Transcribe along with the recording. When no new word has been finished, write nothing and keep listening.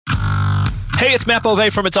Hey, it's Matt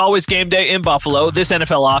Bove from It's Always Game Day in Buffalo. This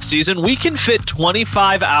NFL offseason, we can fit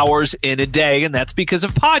 25 hours in a day, and that's because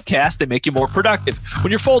of podcasts. They make you more productive.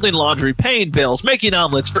 When you're folding laundry, paying bills, making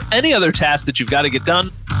omelets, or any other task that you've got to get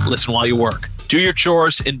done, listen while you work. Do your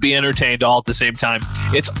chores and be entertained all at the same time.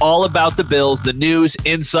 It's all about the Bills, the news,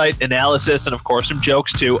 insight, analysis, and of course some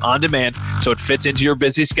jokes too, on demand, so it fits into your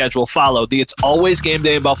busy schedule. Follow the It's Always Game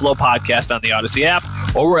Day in Buffalo podcast on the Odyssey app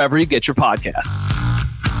or wherever you get your podcasts.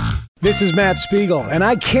 This is Matt Spiegel, and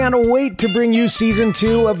I can't wait to bring you Season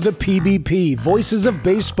 2 of the PBP, Voices of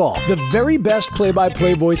Baseball. The very best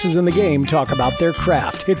play-by-play voices in the game talk about their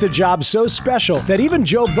craft. It's a job so special that even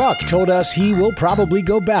Joe Buck told us he will probably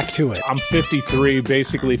go back to it. I'm 53,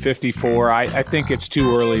 basically 54. I think it's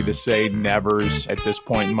too early to say nevers at this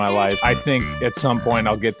point in my life. I think at some point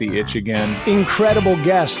I'll get the itch again. Incredible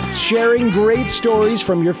guests sharing great stories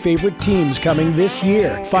from your favorite teams coming this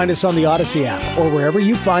year. Find us on the Odyssey app or wherever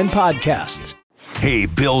you find podcasts. Hey,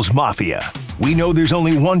 Bills Mafia. We know there's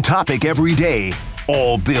only one topic every day.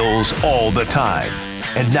 All Bills, all the time.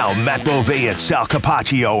 And now Matt Bove and Sal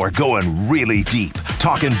Capaccio are going really deep,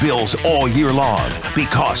 talking Bills all year long,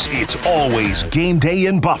 because it's always game day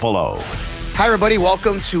in Buffalo. Hi, everybody.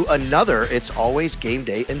 Welcome to another It's Always Game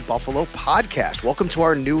Day in Buffalo podcast. Welcome to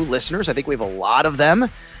our new listeners. I think we have a lot of them,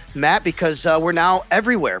 Matt, because we're now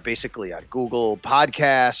everywhere, basically, on Google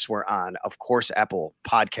Podcasts. We're on, of course, Apple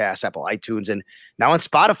Podcasts, Apple iTunes, and now on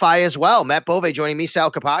Spotify as well. Matt Bove joining me,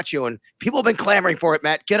 Sal Capaccio, and people have been clamoring for it,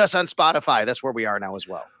 Matt. Get us on Spotify. That's where we are now as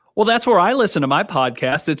well. Well, that's where I listen to my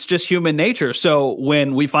podcast. It's just human nature. So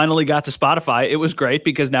when we finally got to Spotify, it was great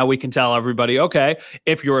because now we can tell everybody, okay,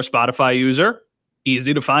 if you're a Spotify user,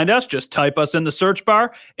 easy to find us. Just type us in the search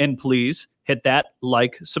bar and please hit that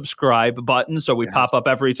like, subscribe button so we pop up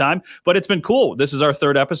every time. But it's been cool. This is our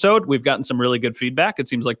third episode. We've gotten some really good feedback. It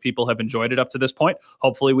seems like people have enjoyed it up to this point.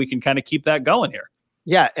 Hopefully we can kind of keep that going here.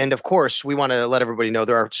 Yeah, and of course, we want to let everybody know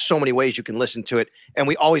there are so many ways you can listen to it, and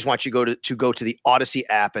we always want you to go to the Odyssey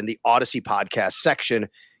app and the Odyssey podcast section.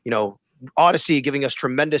 You know, Odyssey giving us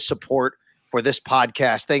tremendous support for this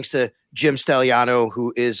podcast. Thanks to Jim Stagliano,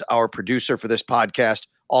 who is our producer for this podcast.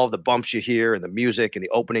 All of the bumps you hear and the music and the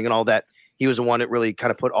opening and all that. He was the one that really kind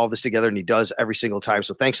of put all this together, and he does every single time.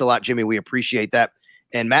 So thanks a lot, Jimmy. We appreciate that.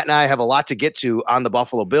 And Matt and I have a lot to get to on the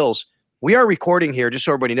Buffalo Bills. We are recording here, just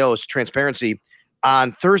so everybody knows, transparency,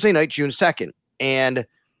 on Thursday night, June 2nd. And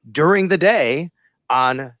during the day,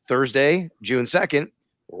 on Thursday, June 2nd,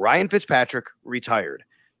 Ryan Fitzpatrick retired.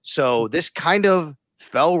 So this kind of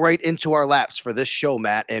fell right into our laps for this show,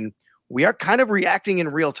 Matt. And we are kind of reacting in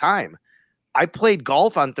real time. I played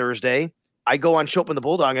golf on Thursday. I go on Show Up in the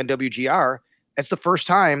Bulldog on WGR. It's the first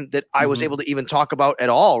time that I was able to even talk about at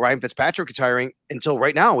all Ryan Fitzpatrick retiring until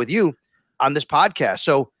right now with you on this podcast.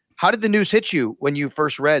 So how did the news hit you when you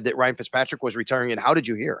first read that Ryan Fitzpatrick was retiring, and how did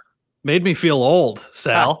you hear? Made me feel old,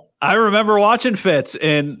 Sal. I remember watching Fitz,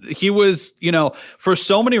 and he was, for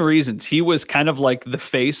so many reasons, he was kind of like the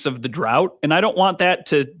face of the drought. And I don't want that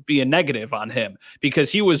to be a negative on him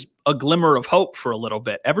because he was a glimmer of hope for a little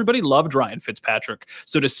bit. Everybody loved Ryan Fitzpatrick.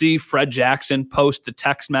 So to see Fred Jackson post the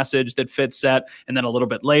text message that Fitz sent, and then a little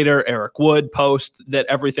bit later, Eric Wood post that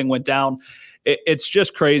everything went down, it's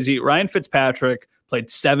just crazy. Ryan Fitzpatrick played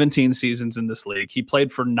 17 seasons in this league. He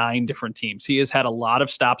played for 9 different teams. He has had a lot of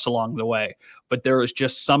stops along the way, but there is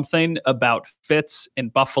just something about Fitz in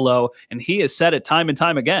Buffalo, and he has said it time and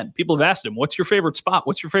time again. People have asked him, what's your favorite spot?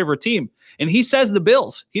 What's your favorite team? And he says the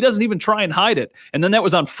Bills. He doesn't even try and hide it. And then that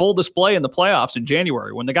was on full display in the playoffs in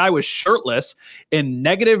January when the guy was shirtless in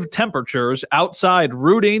negative temperatures outside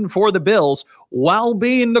rooting for the Bills while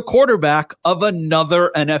being the quarterback of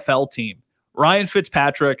another NFL team. Ryan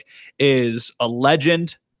Fitzpatrick is a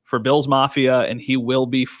legend for Bills Mafia, and he will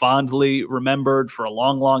be fondly remembered for a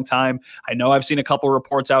long, long time. I know I've seen a couple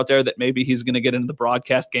reports out there that maybe he's going to get into the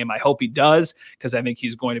broadcast game. I hope he does, because I think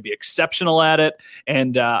he's going to be exceptional at it,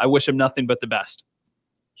 and I wish him nothing but the best.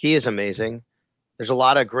 He is amazing. There's a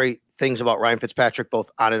lot of great things about Ryan Fitzpatrick,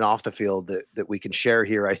 both on and off the field, that we can share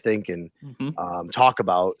here, I think, and talk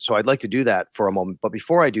about. So I'd like to do that for a moment. But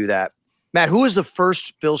before I do that, Matt, who was the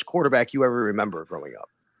first Bills quarterback you ever remember growing up?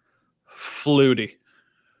 Flutie.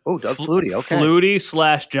 Oh, Doug Flutie. Okay.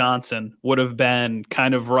 Flutie / Johnson would have been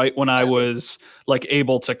kind of right when I was like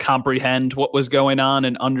able to comprehend what was going on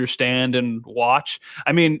and understand and watch.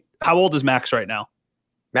 I mean, how old is Max right now?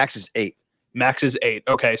 Max is 8. Max is 8.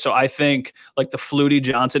 Okay. So I think like the Flutie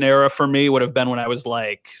Johnson era for me would have been when I was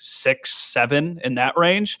like 6, 7 in that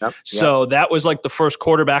range. Yep. So that was like the first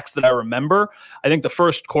quarterbacks that I remember. I think the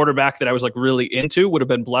first quarterback that I was like really into would have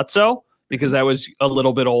been Bledsoe, because I was a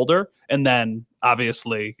little bit older. And then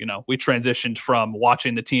obviously, we transitioned from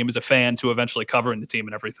watching the team as a fan to eventually covering the team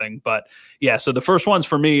and everything. But yeah, so the first ones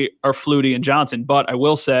for me are Flutie and Johnson. But I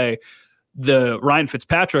will say the Ryan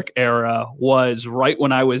Fitzpatrick era was right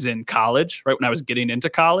when I was in college, right when I was getting into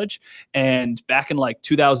college. And back in like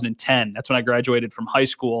 2010, that's when I graduated from high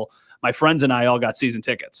school. My friends and I all got season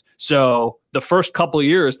tickets. So the first couple of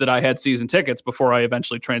years that I had season tickets before I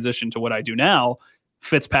eventually transitioned to what I do now,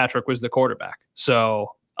 Fitzpatrick was the quarterback.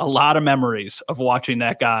 So a lot of memories of watching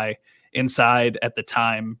that guy inside, at the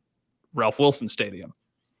time, Ralph Wilson Stadium.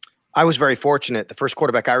 I was very fortunate. The first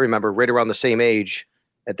quarterback I remember right around the same age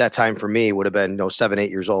at that time for me would have been 7, 8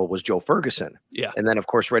 years old, was Joe Ferguson. Yeah. And then, of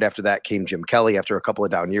course, right after that came Jim Kelly after a couple of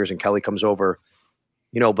down years, and Kelly comes over,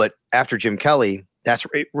 but after Jim Kelly, that's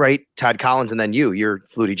right, Todd Collins, and then you're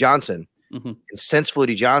Flutie Johnson. Mm-hmm. And since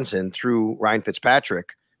Flutie Johnson through Ryan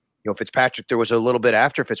Fitzpatrick, Fitzpatrick, there was a little bit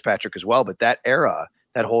after Fitzpatrick as well, but that era,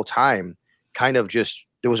 that whole time, kind of just,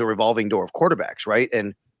 there was a revolving door of quarterbacks, right?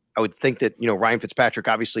 And I would think that, Ryan Fitzpatrick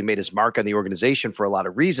obviously made his mark on the organization for a lot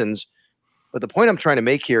of reasons. But the point I'm trying to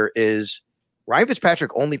make here is Ryan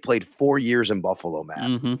Fitzpatrick only played 4 years in Buffalo, Matt.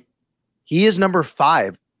 Mm-hmm. He is number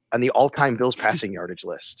 5 on the all-time Bills passing yardage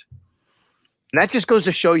list. And that just goes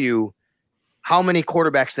to show you how many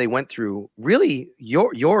quarterbacks they went through. Really,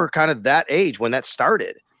 you're kind of that age when that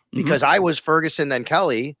started, because I was Ferguson, then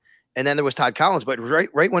Kelly, and then there was Todd Collins. But right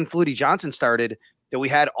when Flutie Johnson started, that we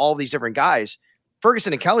had all these different guys.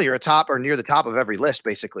 Ferguson and Kelly are atop or near the top of every list,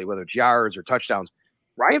 basically, whether it's yards or touchdowns.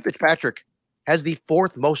 Ryan Fitzpatrick has the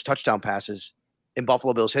 4th most touchdown passes in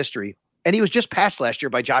Buffalo Bills history. And he was just passed last year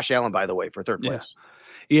by Josh Allen, by the way, for 3rd place.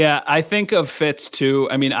 Yeah, I think of Fitz too.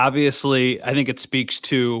 I mean, obviously, I think it speaks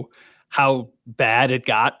to how bad it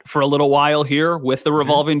got for a little while here with the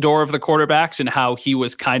revolving door of the quarterbacks, and how he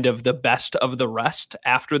was kind of the best of the rest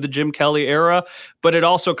after the Jim Kelly era. But it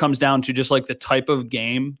also comes down to just like the type of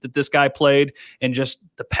game that this guy played, and just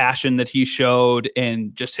the passion that he showed,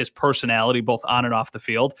 and just his personality, both on and off the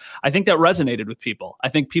field. I think that resonated with people. I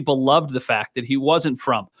think people loved the fact that he wasn't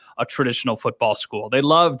from a traditional football school. They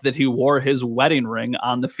loved that he wore his wedding ring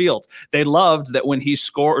on the field. They loved that when he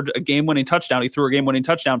scored a game-winning touchdown, he threw a game-winning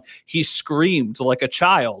touchdown, he screamed like a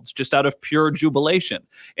child, just out of pure jubilation.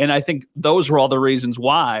 And I think those were all the reasons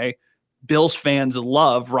why Bills fans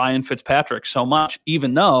love Ryan Fitzpatrick so much,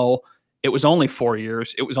 even though it was only 4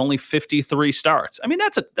 years. It was only 53 starts. I mean,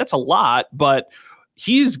 that's a lot, but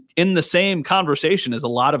he's in the same conversation as a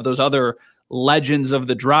lot of those other legends of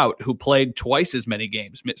the drought who played twice as many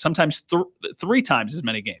games, sometimes 3 times as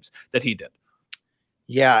many games that he did.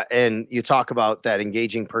 Yeah, and you talk about that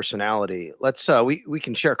engaging personality. Let's we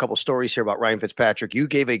can share a couple stories here about Ryan Fitzpatrick. You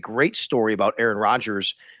gave a great story about Aaron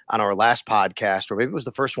Rodgers on our last podcast, or maybe it was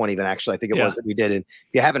the first one even, actually. I think it was that we did. And if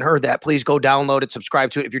you haven't heard that, please go download it,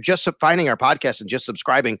 subscribe to it. If you're just finding our podcast and just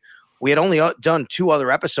subscribing, we had only done 2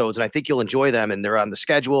 other episodes, and I think you'll enjoy them. And they're on the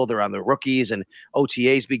schedule. They're on the rookies and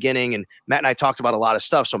OTAs beginning. And Matt and I talked about a lot of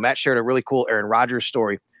stuff. So Matt shared a really cool Aaron Rodgers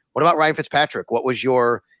story. What about Ryan Fitzpatrick? What was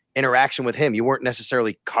your interaction with him? You weren't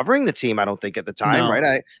necessarily covering the team, I don't think, at the time,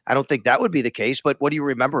 right? I don't think that would be the case, but what do you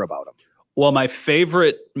remember about him? Well, my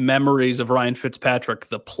favorite memories of Ryan Fitzpatrick,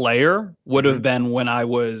 the player, would have been when I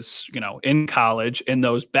was, in college, in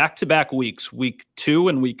those back-to-back weeks, week 2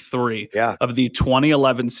 and week 3 of the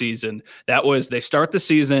 2011 season. They start the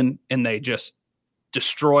season and they just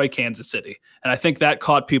destroy Kansas City. And I think that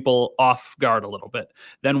caught people off guard a little bit.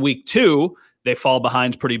 Then week 2, they fall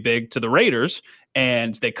behind pretty big to the Raiders,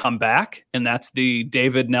 and they come back, and that's the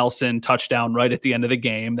David Nelson touchdown right at the end of the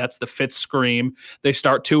game. That's the Fitz scream. They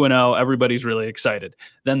start 2-0. Everybody's really excited.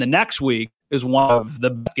 Then the next week is one of the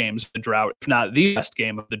best games of the drought, if not the best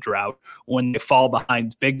game of the drought, when they fall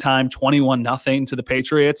behind big time, 21-0 to the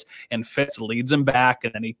Patriots, and Fitz leads them back,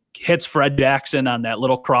 and then he hits Fred Jackson on that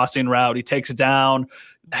little crossing route. He takes it down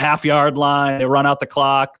the half-yard line. They run out the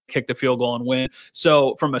clock, kick the field goal, and win.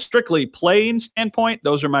 So from a strictly playing standpoint,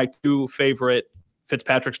 those are my 2 favorite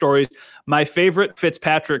Fitzpatrick stories. My favorite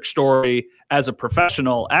Fitzpatrick story as a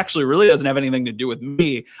professional actually really doesn't have anything to do with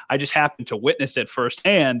me. I just happened to witness it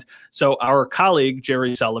firsthand. So our colleague,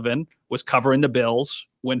 Jerry Sullivan, was covering the Bills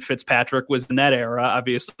when Fitzpatrick was in that era.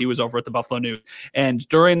 Obviously, he was over at the Buffalo News. And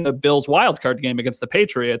during the Bills wildcard game against the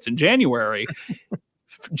Patriots in January,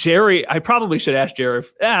 Jerry, I probably should ask Jerry,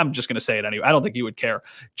 I'm just going to say it anyway. I don't think he would care.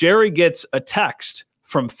 Jerry gets a text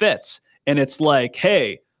from Fitz, and it's like,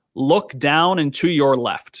 hey, look down and to your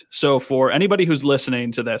left. So for anybody who's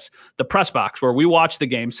listening to this, the press box where we watch the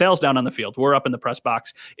game, Sal's down on the field, we're up in the press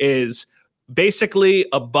box, is basically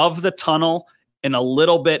above the tunnel and a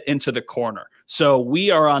little bit into the corner. So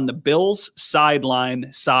we are on the Bills sideline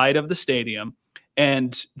side of the stadium.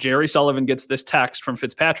 And Jerry Sullivan gets this text from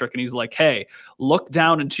Fitzpatrick, and he's like, hey, look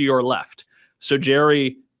down and to your left. So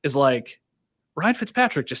Jerry is like, Ryan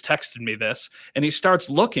Fitzpatrick just texted me this. And he starts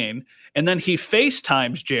looking, and then he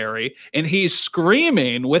FaceTimes Jerry, and he's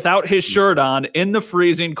screaming without his shirt on in the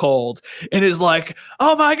freezing cold, and is like,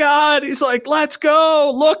 oh my God. He's like, let's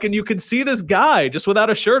go. Look. And you can see this guy just without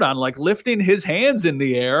a shirt on, like lifting his hands in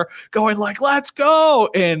the air, going like, let's go.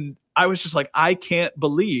 And I was just like, I can't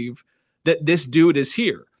believe that this dude is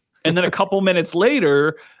here. And then a couple minutes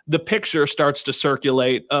later, the picture starts to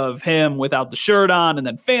circulate of him without the shirt on, and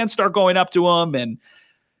then fans start going up to him. And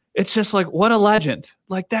it's just like, what a legend.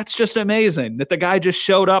 Like, that's just amazing that the guy just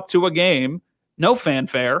showed up to a game, no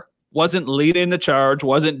fanfare, wasn't leading the charge,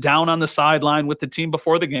 wasn't down on the sideline with the team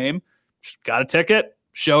before the game, just got a ticket,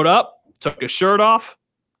 showed up, took his shirt off.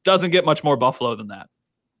 Doesn't get much more Buffalo than that.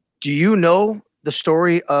 Do you know the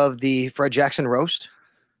story of the Fred Jackson roast?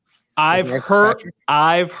 I've heard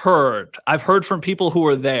from people who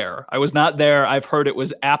were there. I was not there. I've heard it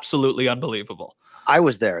was absolutely unbelievable. I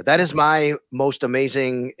was there. That is my most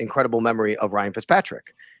amazing, incredible memory of Ryan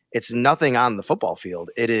Fitzpatrick. It's nothing on the football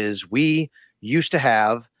field. It is, we used to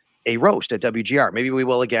have a roast at WGR. Maybe we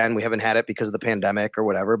will again. We haven't had it because of the pandemic or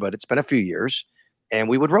whatever, but it's been a few years, and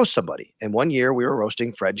we would roast somebody. And one year we were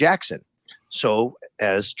roasting Fred Jackson. So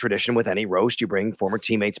as tradition with any roast, you bring former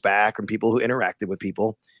teammates back and people who interacted with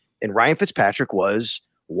people. And Ryan Fitzpatrick was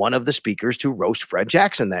one of the speakers to roast Fred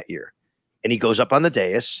Jackson that year. And he goes up on the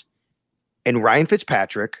dais, and Ryan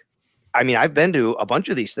Fitzpatrick, I mean, I've been to a bunch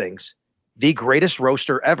of these things, the greatest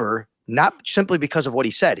roaster ever, not simply because of what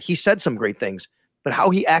he said. He said some great things, but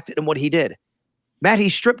how he acted and what he did. Matt, he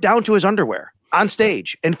stripped down to his underwear on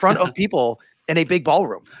stage in front of people in a big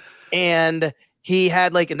ballroom. And he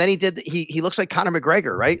had like, and then he looks like Conor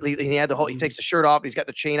McGregor, right? He had he takes the shirt off, he's got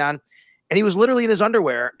the chain on. And he was literally in his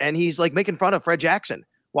underwear, and he's like making fun of Fred Jackson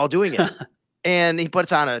while doing it. And he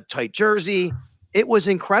puts on a tight jersey. It was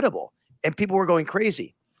incredible. And people were going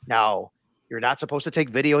crazy. Now, you're not supposed to take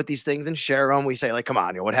video at these things and share them. We say, like, come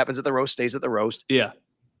on, what happens at the roast stays at the roast. Yeah.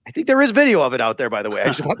 I think there is video of it out there, by the way. I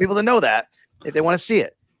just want people to know that if they want to see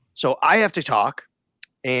it. So I have to talk.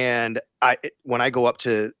 And when I go up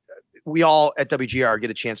to, we all at WGR get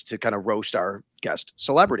a chance to kind of roast our guest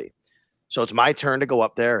celebrity. So it's my turn to go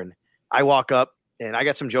up there, and I walk up, and I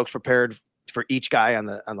got some jokes prepared for each guy on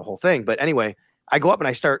the whole thing. But anyway, I go up and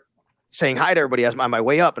I start saying hi to everybody as on my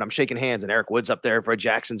way up, and I'm shaking hands, and Eric Wood's up there, Fred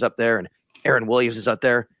Jackson's up there, and Aaron Williams is up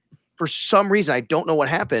there. For some reason, I don't know what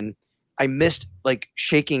happened. I missed like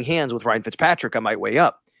shaking hands with Ryan Fitzpatrick on my way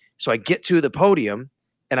up. So I get to the podium,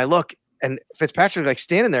 and I look, and Fitzpatrick like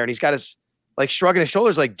standing there, and he's got his like shrugging his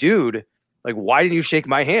shoulders, like, dude, like, why didn't you shake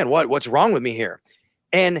my hand? What's wrong with me here?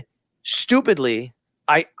 And stupidly,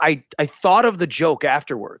 I thought of the joke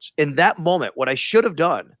afterwards. In that moment, what I should have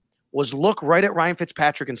done was look right at Ryan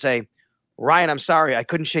Fitzpatrick and say, Ryan, I'm sorry, I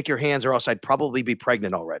couldn't shake your hands, or else I'd probably be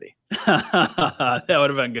pregnant already. That would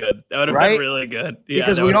have been good. That would have been really good. Yeah,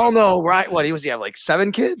 because we all know, right? What he have like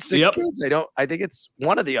 7 kids, 6 kids? I think it's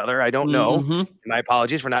one or the other. I don't know. Mm-hmm. My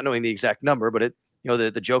apologies for not knowing the exact number, but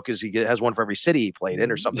the joke is he has one for every city he played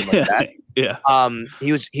in or something like that. Yeah.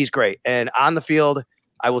 He's great. And on the field,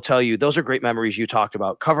 I will tell you, those are great memories you talked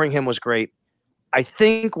about. Covering him was great. I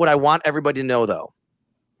think what I want everybody to know, though,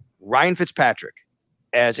 Ryan Fitzpatrick,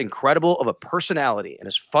 as incredible of a personality and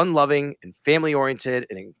as fun-loving and family-oriented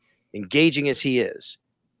and engaging as he is,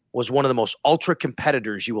 was one of the most ultra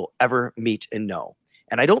competitors you will ever meet and know.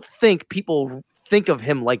 And I don't think people think of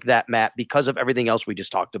him like that, Matt, because of everything else we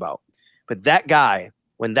just talked about. But that guy,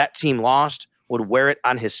 when that team lost, would wear it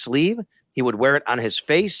on his sleeve. He would wear it on his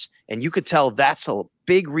face. And you could tell that's a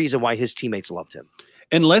big reason why his teammates loved him.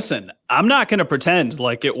 And listen, I'm not going to pretend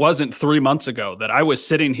like it wasn't 3 months ago that I was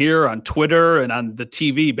sitting here on Twitter and on the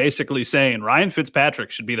TV basically saying Ryan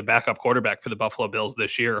Fitzpatrick should be the backup quarterback for the Buffalo Bills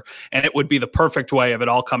this year. And it would be the perfect way of it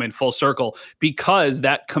all coming full circle, because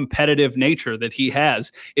that competitive nature that he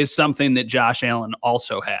has is something that Josh Allen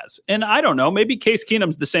also has. And I don't know, maybe Case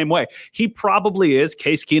Keenum's the same way. He probably is.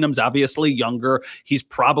 Case Keenum's obviously younger. He's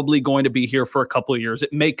probably going to be here for a couple of years.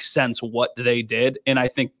 It makes sense what they did. And I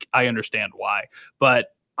think I understand why. But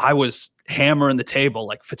I was hammering the table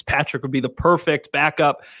like Fitzpatrick would be the perfect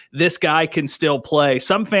backup. This guy can still play.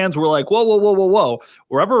 Some fans were like, whoa.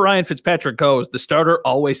 Wherever Ryan Fitzpatrick goes, the starter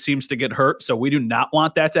always seems to get hurt. So we do not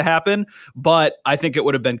want that to happen. But I think it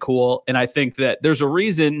would have been cool. And I think that there's a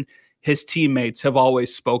reason his teammates have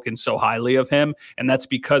always spoken so highly of him. And that's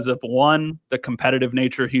because of, 1, the competitive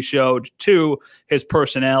nature he showed, 2, his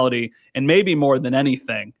personality, and maybe more than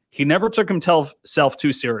anything, he never took himself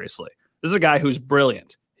too seriously. This is a guy who's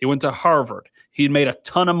brilliant. He went to Harvard. He made a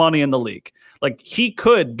ton of money in the league. Like, he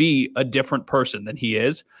could be a different person than he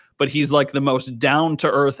is, but he's like the most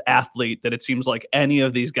down-to-earth athlete that it seems like any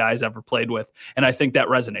of these guys ever played with. And I think that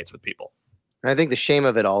resonates with people. And I think the shame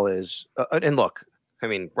of it all is, and look, I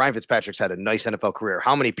mean, Ryan Fitzpatrick's had a nice NFL career.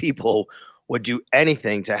 How many people would do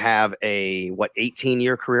anything to have a,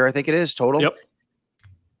 18-year career, I think it is, total? Yep.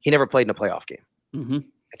 He never played in a playoff game. Mm-hmm.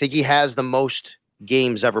 I think he has the most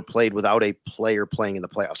games ever played without a player playing in the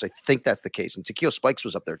playoffs. I think that's the case. And Takeo Spikes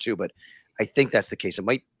was up there too, but I think that's the case.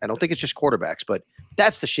 I don't think it's just quarterbacks, but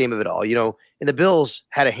that's the shame of it all. And the Bills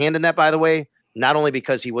had a hand in that, by the way, not only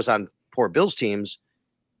because he was on poor Bills teams,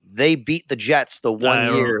 they beat the Jets the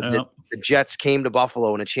one year that the Jets came to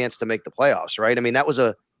Buffalo and a chance to make the playoffs, right? I mean, that was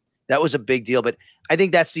a big deal, but I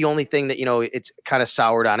think that's the only thing that, it's kind of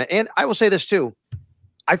soured on it. And I will say this too.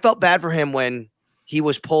 I felt bad for him when he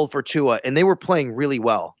was pulled for Tua, and they were playing really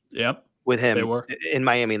well. Yep. With him in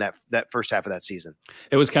Miami in that first half of that season.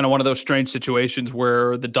 It was kind of one of those strange situations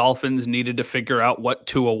where the Dolphins needed to figure out what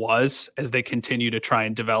Tua was as they continue to try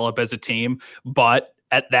and develop as a team. But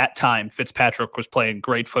at that time, Fitzpatrick was playing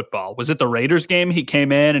great football. Was it the Raiders game? He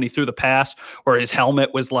came in and he threw the pass where his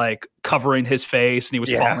helmet was like covering his face and he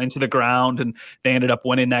was falling to the ground, and they ended up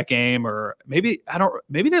winning that game. Or maybe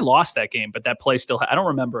they lost that game, but that play still, I don't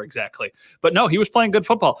remember exactly. But no, he was playing good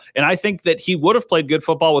football. And I think that he would have played good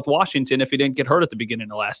football with Washington if he didn't get hurt at the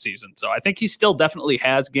beginning of last season. So I think he still definitely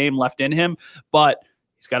has game left in him, but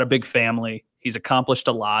he's got a big family. He's accomplished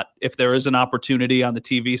a lot. If there is an opportunity on the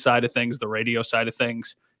TV side of things, the radio side of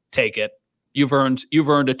things, take it. You've earned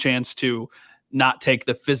a chance to not take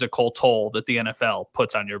the physical toll that the NFL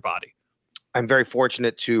puts on your body. I'm very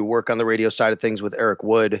fortunate to work on the radio side of things with Eric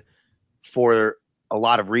Wood for a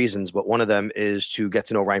lot of reasons, but one of them is to get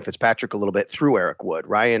to know Ryan Fitzpatrick a little bit through Eric Wood.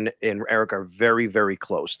 Ryan and Eric are very, very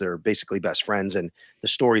close. They're basically best friends, and the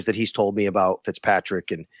stories that he's told me about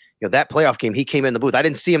Fitzpatrick and that playoff game, he came in the booth. I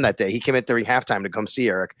didn't see him that day. He came in during halftime to come see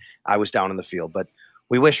Eric. I was down in the field, but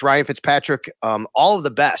we wish Ryan Fitzpatrick all of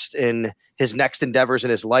the best in his next endeavors in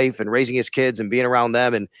his life and raising his kids and being around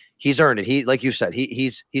them. And he's earned it. He, like you said,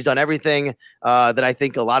 he's done everything that I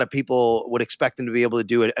think a lot of people would expect him to be able to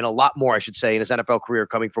do, and a lot more, I should say, in his NFL career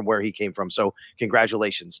coming from where he came from. So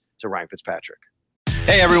congratulations to Ryan Fitzpatrick.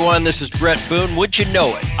 Hey everyone, this is Brett Boone. Would you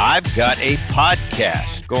know it? I've got a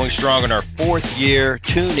podcast going strong in our 4th year.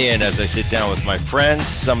 Tune in as I sit down with my friends,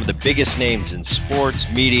 some of the biggest names in sports,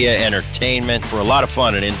 media, entertainment, for a lot of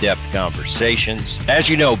fun and in-depth conversations. As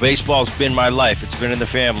you know, baseball's been my life. It's been in the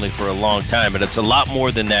family for a long time, but it's a lot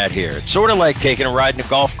more than that here. It's sort of like taking a ride in a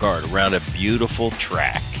golf cart around a beautiful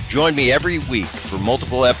track. Join me every week for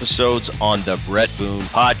multiple episodes on the Brett Boone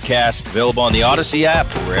Podcast, available on the Odyssey app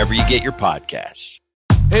or wherever you get your podcasts.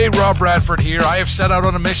 Hey, Rob Bradford here. I have set out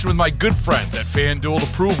on a mission with my good friends at FanDuel to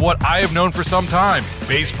prove what I have known for some time.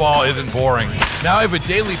 Baseball isn't boring. Now I have a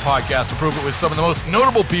daily podcast to prove it with some of the most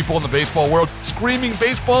notable people in the baseball world, screaming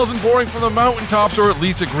baseball isn't boring from the mountaintops, or at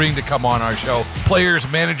least agreeing to come on our show. Players,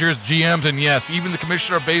 managers, GMs, and yes, even the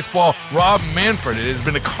commissioner of baseball, Rob Manfred. It has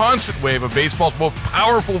been a constant wave of baseball's most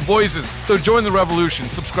powerful voices. So join the revolution.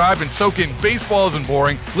 Subscribe and soak in Baseball Isn't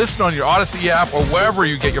Boring. Listen on your Odyssey app or wherever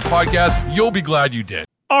you get your podcast. You'll be glad you did.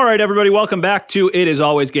 All right, everybody, welcome back to It Is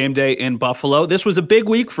Always Game Day in Buffalo. This was a big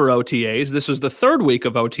week for OTAs. This is the 3rd week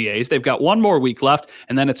of OTAs. They've got one more week left,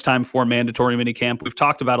 and then it's time for mandatory minicamp. We've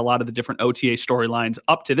talked about a lot of the different OTA storylines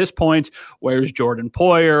up to this point. Where's Jordan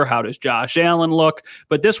Poyer? How does Josh Allen look?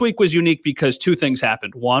 But this week was unique because 2 things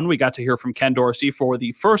happened. One, we got to hear from Ken Dorsey for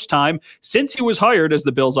the first time since he was hired as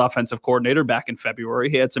the Bills offensive coordinator back in February.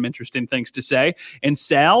 He had some interesting things to say. And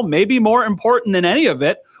Sal, maybe more important than any of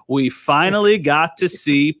it, we finally got to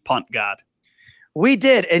see Punt God. We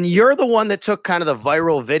did, and you're the one that took kind of the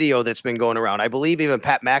viral video that's been going around. I believe even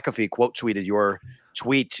Pat McAfee quote tweeted your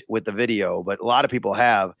tweet with the video, but a lot of people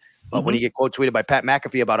have. But when you get quote tweeted by Pat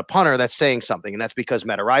McAfee about a punter, that's saying something, and that's because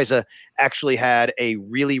Matt Araiza actually had a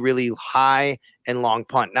really, really high and long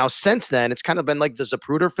punt. Now, since then, it's kind of been like the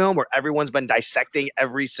Zapruder film where everyone's been dissecting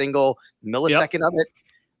every single millisecond of it.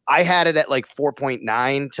 I had it at like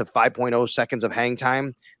 4.9 to 5.0 seconds of hang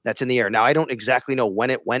time. That's in the air. Now, I don't exactly know when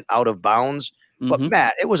it went out of bounds, but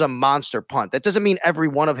Matt, it was a monster punt. That doesn't mean every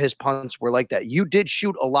one of his punts were like that. You did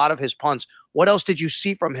shoot a lot of his punts. What else did you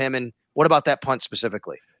see from him? And what about that punt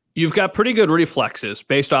specifically? You've got pretty good reflexes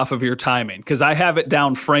based off of your timing, because I have it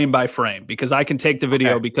down frame by frame because I can take the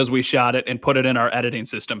video because we shot it and put it in our editing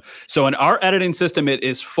system. So in our editing system, it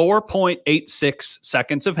is 4.86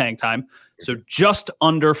 seconds of hang time. So just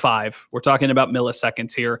under 5. We're talking about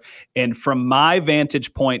milliseconds here. And from my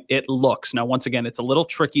vantage point, it looks, now once again, it's a little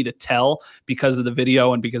tricky to tell because of the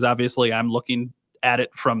video and because obviously I'm looking at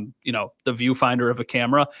it from, the viewfinder of a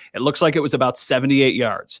camera. It looks like it was about 78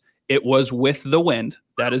 yards. It was with the wind.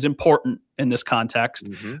 That is important in this context.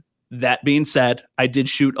 Mm-hmm. That being said, I did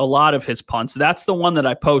shoot a lot of his punts. That's the one that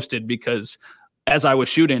I posted because as I was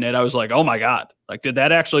shooting it, I was like, oh my God, like, did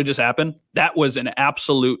that actually just happen? That was an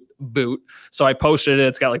absolute boot. So I posted it.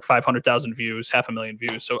 It's got like 500,000 views, 500,000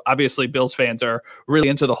 views. So obviously Bills fans are really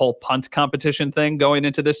into the whole punt competition thing going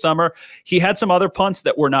into this summer. He had some other punts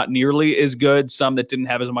that were not nearly as good, some that didn't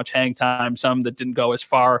have as much hang time, some that didn't go as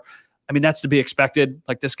far. I mean, that's to be expected.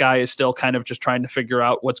 Like, this guy is still kind of just trying to figure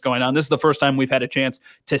out what's going on. This is the first time we've had a chance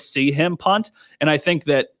to see him punt. And I think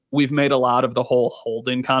that we've made a lot of the whole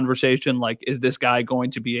holding conversation. Like, is this guy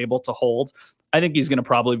going to be able to hold? I think he's going to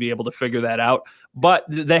probably be able to figure that out. But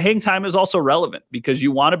the hang time is also relevant because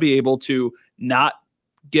you want to be able to not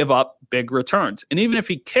give up big returns. And even if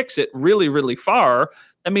he kicks it really, really far,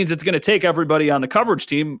 that means it's going to take everybody on the coverage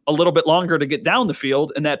team a little bit longer to get down the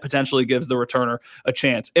field, and that potentially gives the returner a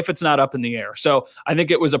chance if it's not up in the air. So I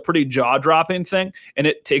think it was a pretty jaw-dropping thing, and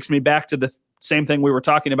it takes me back to the same thing we were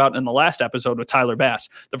talking about in the last episode with Tyler Bass.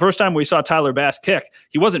 The first time we saw Tyler Bass kick,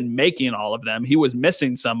 he wasn't making all of them. He was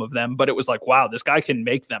missing some of them, but it was like, wow, this guy can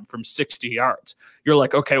make them from 60 yards. You're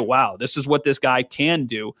like, okay, wow, this is what this guy can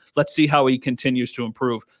do. Let's see how he continues to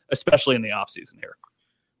improve, especially in the offseason here.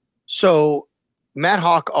 So Matt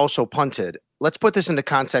Hawk also punted. Let's put this into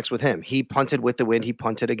context with him. He punted with the wind. He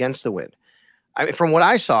punted against the wind. I mean, from what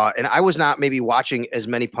I saw, and I was not maybe watching as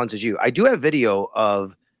many punts as you, I do have video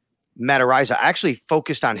of Matt Araiza. I actually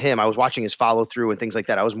focused on him. I was watching his follow through and things like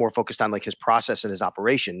that. I was more focused on like his process and his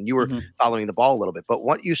operation. You were following the ball a little bit, but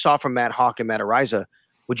what you saw from Matt Hawk and Matt Araiza,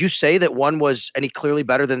 would you say that one was any clearly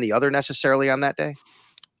better than the other necessarily on that day?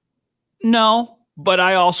 No, but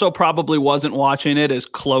I also probably wasn't watching it as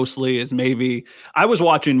closely as maybe I was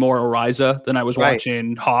watching more Araiza than I was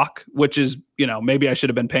watching Hawk, which is, maybe I should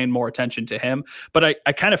have been paying more attention to him. But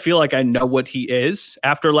I kind of feel like I know what he is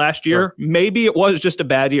after last year. Sure. Maybe it was just a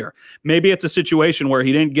bad year. Maybe it's a situation where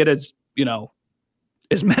he didn't get as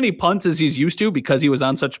many punts as he's used to because he was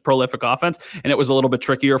on such a prolific offense, and it was a little bit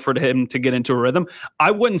trickier for him to get into a rhythm.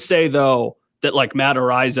 I wouldn't say, though, that like Matt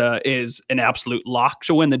Araiza is an absolute lock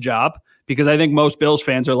to win the job, because I think most Bills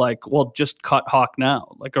fans are like, well, just cut Hawk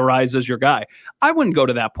now. Like, Araiza's your guy. I wouldn't go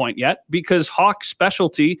to that point yet because Hawk's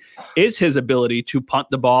specialty is his ability to punt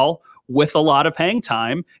the ball with a lot of hang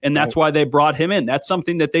time, and that's why they brought him in. That's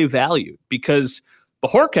something that they valued because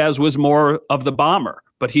Bajorquez was more of the bomber,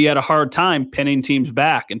 but he had a hard time pinning teams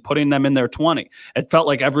back and putting them in their 20. It felt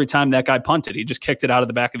like every time that guy punted, he just kicked it out of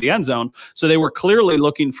the back of the end zone. So they were clearly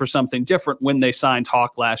looking for something different when they signed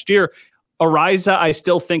Hawk last year. Araiza, I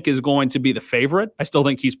still think, is going to be the favorite. I still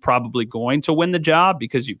think he's probably going to win the job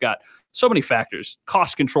because you've got so many factors.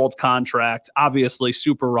 Cost-controlled contract, obviously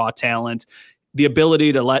super raw talent, the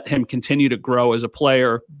ability to let him continue to grow as a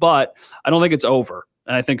player, but I don't think it's over.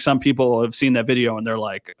 And I think some people have seen that video and they're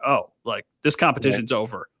like, oh, like this competition's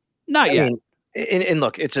over. Not yet. And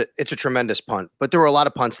look, it's a tremendous punt, but there were a lot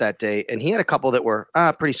of punts that day, and he had a couple that were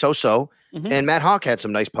pretty so-so, and Matt Hawk had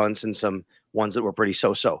some nice punts and some ones that were pretty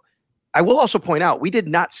so-so. I will also point out, we did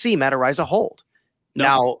not see Matt Araiza hold. No.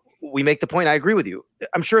 Now, we make the point, I agree with you.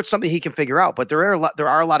 I'm sure it's something he can figure out, but there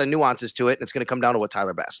are a lot of nuances to it, and it's going to come down to what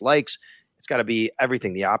Tyler Bass likes. It's got to be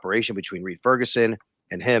everything, the operation between Reed Ferguson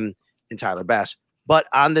and him and Tyler Bass. But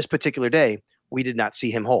on this particular day, we did not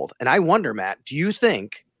see him hold. And I wonder, Matt, do you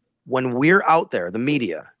think when we're out there, the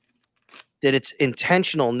media, that it's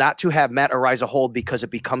intentional not to have Matt Araiza hold because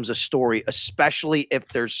it becomes a story, especially if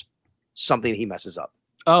there's something he messes up?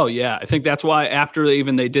 Oh, yeah. I think that's why after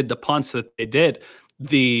they did the punts that they did,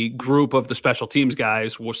 the group of the special teams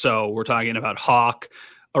guys, we're talking about Hawk,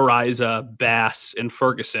 Araiza, Bass, and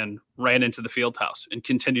Ferguson, ran into the field house and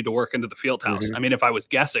continued to work into the field house. I mean, if I was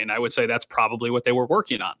guessing, I would say that's probably what they were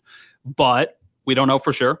working on. But we don't know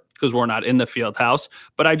for sure because we're not in the field house.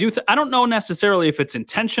 But I don't know necessarily if it's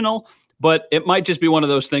intentional, but it might just be one of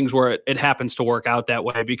those things where it happens to work out that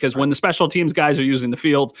way, because when the special teams guys are using the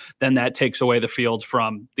field, then that takes away the field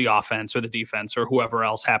from the offense or the defense or whoever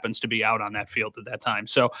else happens to be out on that field at that time.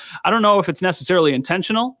 So I don't know if it's necessarily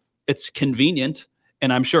intentional. It's convenient.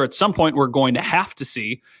 And I'm sure at some point we're going to have to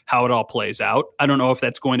see how it all plays out. I don't know if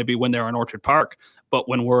that's going to be when they're in Orchard Park, but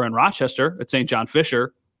when we're in Rochester at St. John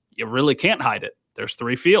Fisher, you really can't hide it. There's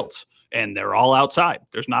 3 fields. And they're all outside.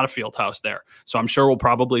 There's not a field house there. So I'm sure we'll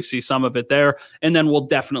probably see some of it there. And then we'll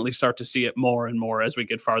definitely start to see it more and more as we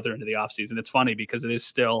get farther into the offseason. It's funny because it is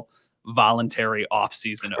still voluntary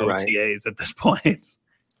off-season OTAs at this point.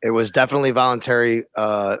 It was definitely voluntary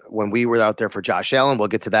when we were out there for Josh Allen. We'll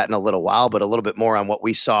get to that in a little while, but a little bit more on what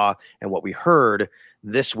we saw and what we heard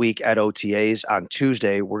this week at OTAs on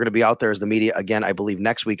Tuesday. We're going to be out there as the media again, I believe,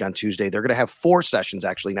 next week on Tuesday. They're going to have 4 sessions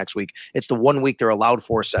actually next week. It's the 1 week they're allowed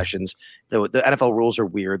 4 sessions. The NFL rules are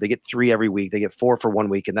weird. They get 3 every week. They get 4 for 1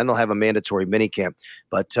 week, and then they'll have a mandatory mini camp.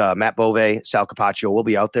 But Matt Bove, Sal Capaccio will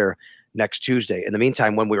be out there next Tuesday. In the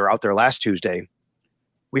meantime, when we were out there last Tuesday,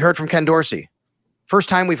 we heard from Ken Dorsey. First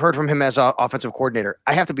time we've heard from him as an offensive coordinator.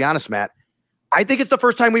 I have to be honest, Matt. I think it's the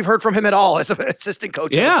first time we've heard from him at all as an assistant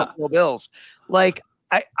coach of the Buffalo Bills. Like,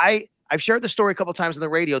 I've shared the story a couple times on the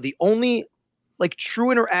radio. The only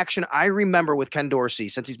true interaction I remember with Ken Dorsey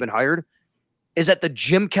since he's been hired is at the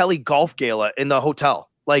Jim Kelly golf gala in the hotel,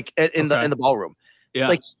 in the ballroom. Yeah.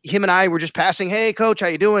 Like him and I were just passing, hey coach, how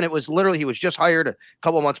you doing? It was literally, he was just hired a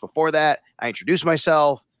couple of months before that. I introduced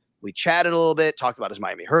myself. We chatted a little bit, talked about his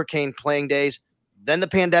Miami Hurricane playing days. Then the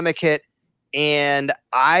pandemic hit, and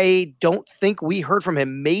I don't think we heard from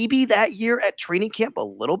him. Maybe that year at training camp a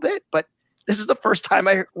little bit, but this is the first time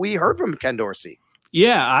we heard from Ken Dorsey.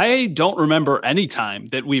 Yeah, I don't remember any time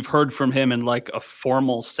that we've heard from him in a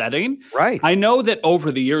formal setting. Right. I know that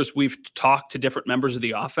over the years we've talked to different members of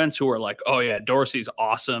the offense who are like, oh yeah, Dorsey's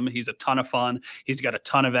awesome. He's a ton of fun. He's got a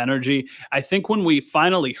ton of energy. I think when we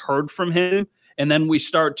finally heard from him, and then we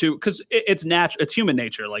start to, because it's natural, it's human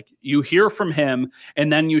nature. Like you hear from him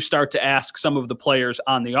and then you start to ask some of the players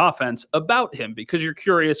on the offense about him because you're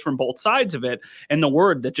curious from both sides of it. And the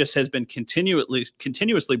word that just has been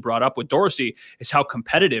continuously brought up with Dorsey is how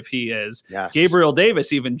competitive he is. Yes. Gabriel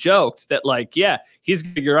Davis even joked that he's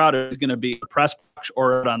going to figure out if he's going to be in the press box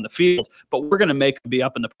or out on the field, but we're going to make him be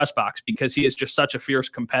up in the press box because he is just such a fierce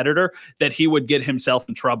competitor that he would get himself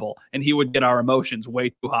in trouble and he would get our emotions way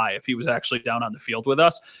too high if he was actually down on the field with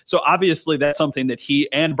us. So obviously that's something that he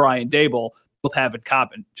and Brian Daboll both have in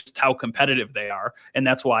common, just how competitive they are. And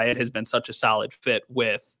that's why it has been such a solid fit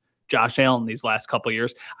with Josh Allen these last couple of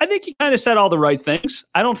years. I think he kind of said all the right things.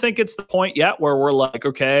 I don't think it's the point yet where we're like,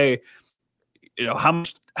 okay,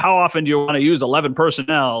 how often do you want to use 11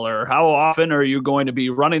 personnel, or how often are you going to be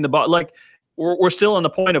running the ball? Like we're still in the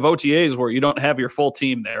point of OTAs where you don't have your full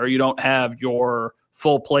team there. You don't have your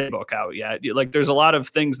full playbook out yet. There's a lot of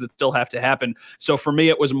things that still have to happen. So for me,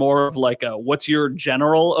 it was more of what's your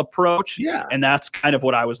general approach? Yeah. And that's kind of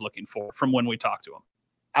what I was looking for from when we talked to him.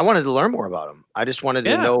 I wanted to learn more about him. I just wanted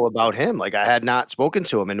to know about him. I had not spoken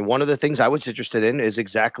to him. And one of the things I was interested in is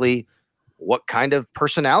exactly what kind of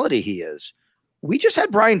personality he is. We just had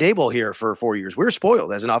Brian Daboll here for 4 years. We were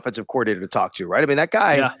spoiled as an offensive coordinator to talk to, right? I mean, that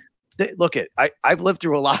guy, I've lived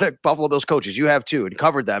through a lot of Buffalo Bills coaches. You have too, and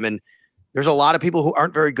covered them. And there's a lot of people who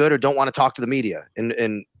aren't very good or don't want to talk to the media.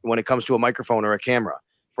 And when it comes to a microphone or a camera,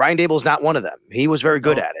 Brian Daboll is not one of them. He was very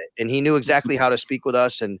good at it, and he knew exactly how to speak with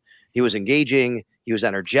us. And he was engaging. He was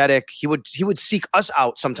energetic. He would seek us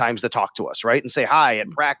out sometimes to talk to us, right? And say hi at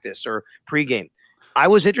practice or pregame. I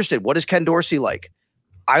was interested. What is Ken Dorsey like?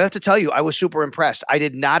 I have to tell you, I was super impressed. I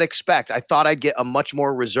did not expect. I thought I'd get a much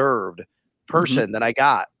more reserved person than I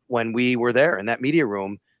got when we were there in that media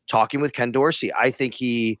room talking with Ken Dorsey. I think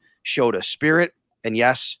he showed a spirit. And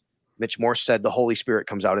yes, Mitch Morse said the Holy Spirit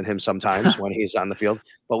comes out in him sometimes when he's on the field.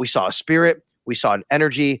 But we saw a spirit. We saw an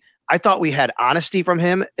energy. I thought we had honesty from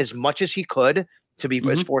him as much as he could to be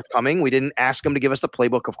as forthcoming. We didn't ask him to give us the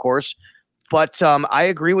playbook, of course. But I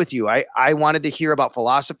agree with you. I wanted to hear about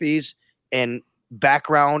philosophies and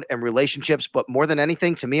background and relationships. But more than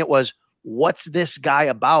anything, to me, it was, what's this guy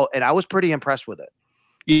about? And I was pretty impressed with it.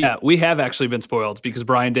 Yeah, we have actually been spoiled because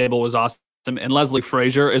Brian Daboll was awesome and Leslie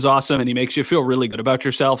Frazier is awesome, and he makes you feel really good about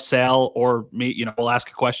yourself. Sal or me, we'll ask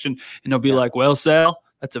a question and he'll be like, well, Sal,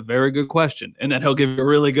 that's a very good question. And then he'll give you a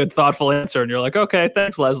really good, thoughtful answer. And you're like, okay,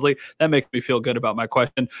 thanks, Leslie. That makes me feel good about my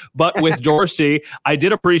question. But with Dorsey, I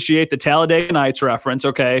did appreciate the Talladega Nights reference.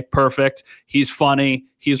 Okay, perfect. He's funny.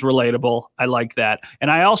 He's relatable. I like that.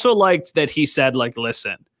 And I also liked that he said,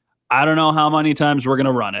 listen, I don't know how many times we're going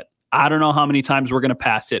to run it. I don't know how many times we're going to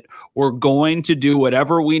pass it. We're going to do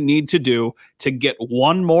whatever we need to do to get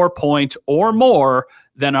one more point or more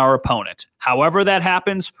than our opponent. However that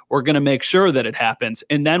happens, we're going to make sure that it happens.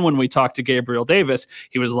 And then when we talked to Gabriel Davis,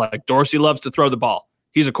 he was like, Dorsey loves to throw the ball.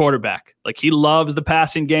 He's a quarterback. He loves the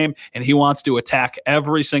passing game, and he wants to attack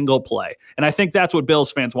every single play. And I think that's what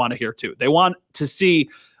Bills fans want to hear too. They want to see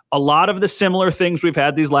a lot of the similar things we've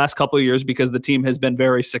had these last couple of years because the team has been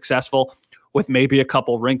very successful. with maybe a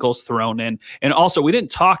couple wrinkles thrown in. And also, we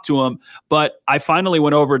didn't talk to him, but I finally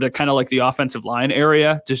went over to kind of like the offensive line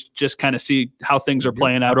area, just kind of see how things are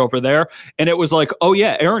playing out over there. And it was like, oh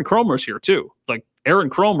yeah, Aaron Kromer's here too. Like Aaron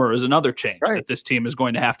Kromer is another change that this team is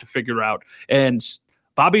going to have to figure out. And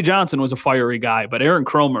Bobby Johnson was a fiery guy, but Aaron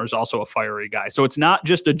Kromer is also a fiery guy. So it's not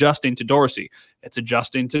just adjusting to Dorsey. It's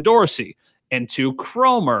adjusting to Dorsey and to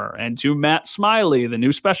Kromer and to Matt Smiley, the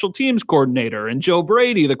new special teams coordinator, and Joe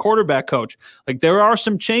Brady, the quarterback coach. Like, there are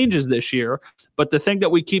some changes this year, but the thing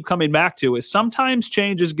that we keep coming back to is sometimes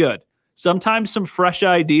change is good. Sometimes some fresh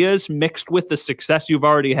ideas mixed with the success you've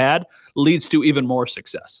already had leads to even more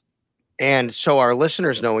success. And so our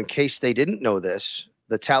listeners know, in case they didn't know this,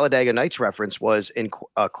 the Talladega Nights reference was in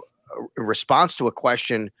response to a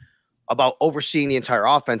question about overseeing the entire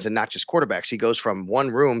offense and not just quarterbacks. He goes from one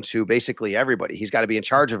room to basically everybody. He's got to be in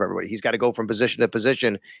charge of everybody. He's got to go from position to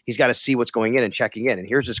position. He's got to see what's going in and checking in. And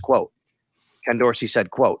here's his quote. Ken Dorsey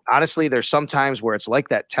said, quote, "Honestly, there's some times where it's like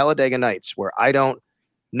that Talladega Nights where I don't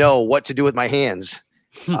know what to do with my hands."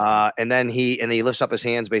 And then he lifts up his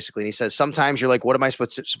hands basically. And he says, sometimes you're like, what am I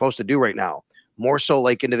supposed to do right now? More so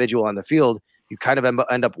like individual on the field, you kind of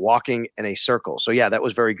end up walking in a circle. So yeah, that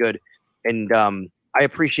was very good. And I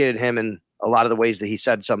appreciated him in a lot of the ways that he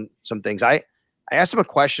said some things. I asked him a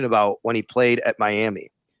question about when he played at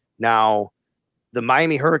Miami. Now, the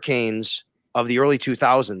Miami Hurricanes of the early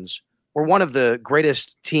 2000s were one of the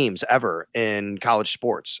greatest teams ever in college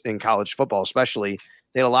sports, in college football especially.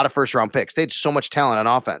 They had a lot of first-round picks. They had so much talent on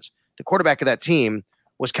offense. The quarterback of that team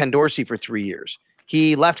was Ken Dorsey for 3 years.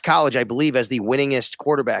 He left college, I believe, as the winningest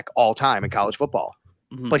quarterback all time in college football.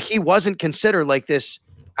 Mm-hmm. But he wasn't considered like this.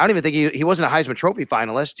 I don't even think he wasn't a Heisman Trophy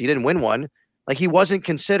finalist. He didn't win one. Like, he wasn't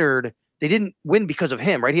considered. They didn't win because of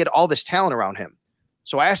him, right? He had all this talent around him.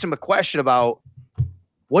 So I asked him a question about,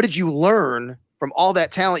 what did you learn from all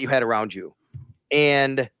that talent you had around you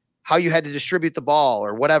and how you had to distribute the ball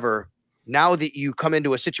or whatever, now that you come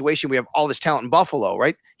into a situation where you have all this talent in Buffalo,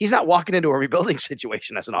 right? He's not walking into a rebuilding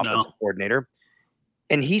situation as an offensive coordinator.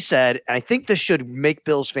 And he said, and I think this should make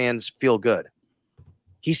Bills fans feel good.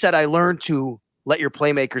 He said, I learned to let your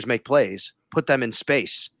playmakers make plays, put them in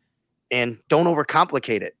space, and don't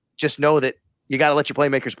overcomplicate it. Just know that you got to let your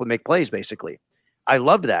playmakers make plays, basically. I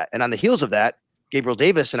loved that. And on the heels of that, Gabriel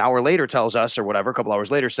Davis, an hour later, tells us, or whatever, a couple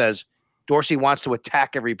hours later, says, Dorsey wants to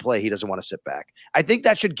attack every play. He doesn't want to sit back. I think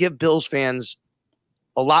that should give Bills fans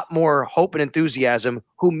a lot more hope and enthusiasm,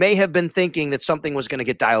 who may have been thinking that something was going to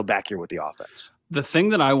get dialed back here with the offense. The thing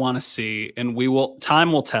that I want to see, and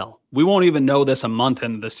time will tell. We won't even know this a month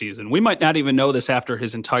into the season. We might not even know this after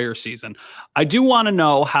his entire season. I do want to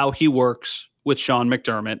know how he works with Sean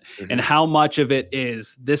McDermott, and how much of it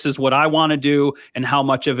is, this is what I want to do, and how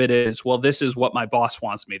much of it is, well, this is what my boss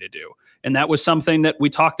wants me to do. And that was something that we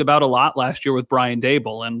talked about a lot last year with Brian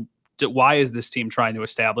Dable. And why is this team trying to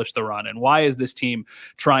establish the run? And why is this team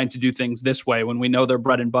trying to do things this way when we know their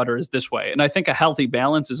bread and butter is this way? And I think a healthy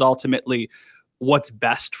balance is ultimately what's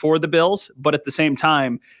best for the Bills. But at the same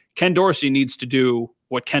time, Ken Dorsey needs to do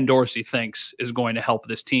what Ken Dorsey thinks is going to help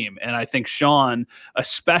this team. And I think Sean,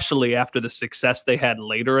 especially after the success they had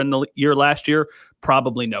later in the year last year,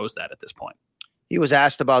 probably knows that at this point. He was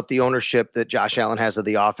asked about the ownership that Josh Allen has of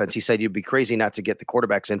the offense. He said you'd be crazy not to get the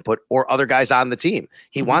quarterback's input or other guys on the team.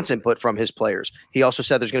 He wants input from his players. He also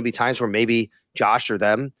said there's going to be times where maybe Josh or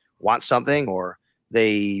them want something, or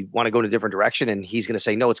they want to go in a different direction, and he's going to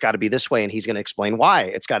say, no, it's got to be this way, and he's going to explain why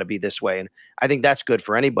it's got to be this way. And I think that's good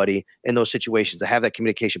for anybody in those situations to have that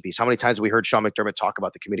communication piece. How many times have we heard Sean McDermott talk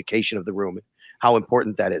about the communication of the room, and how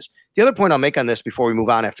important that is? The other point I'll make on this before we move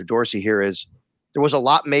on after Dorsey here is there was a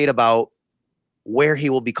lot made about where he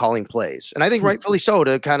will be calling plays. And I think rightfully so,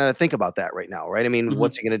 to kind of think about that right now, right? I mean,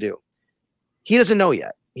 what's he going to do? He doesn't know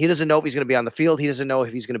yet. He doesn't know if he's going to be on the field. He doesn't know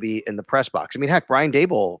if he's going to be in the press box. I mean, heck, Brian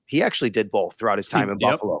Dable, he actually did both throughout his time in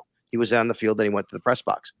Buffalo. He was on the field, then he went to the press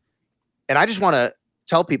box. And I just want to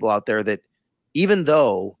tell people out there that even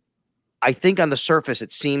though I think on the surface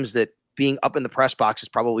it seems that being up in the press box is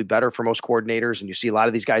probably better for most coordinators, and you see a lot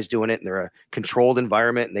of these guys doing it, and they're a controlled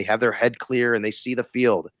environment, and they have their head clear, and they see the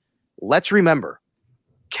field. Let's remember,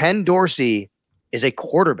 Ken Dorsey is a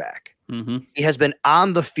quarterback. He has been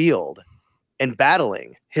on the field and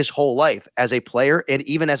battling his whole life as a player and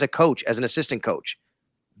even as a coach, as an assistant coach.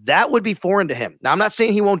 That would be foreign to him. Now, I'm not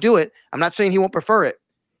saying he won't do it. I'm not saying he won't prefer it.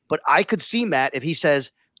 But I could see, Matt, if he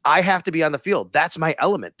says, I have to be on the field. That's my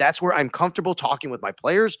element. That's where I'm comfortable talking with my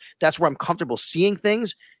players. That's where I'm comfortable seeing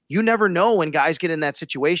things. You never know when guys get in that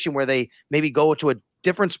situation where they maybe go to a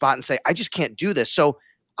different spot and say, I just can't do this. So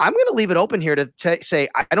I'm going to leave it open here to say,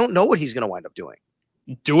 I don't know what he's going to wind up doing.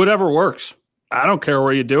 Do whatever works. I don't care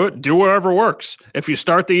where you do it. Do wherever works. If you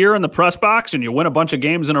start the year in the press box and you win a bunch of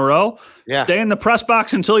games in a row, stay in the press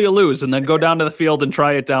box until you lose and then go down to the field and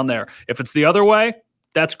try it down there. If it's the other way,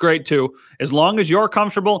 that's great too. As long as you're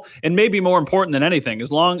comfortable, and maybe more important than anything,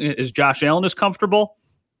 as long as Josh Allen is comfortable,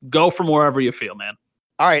 go from wherever you feel, man.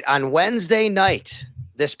 All right. On Wednesday night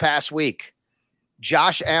this past week,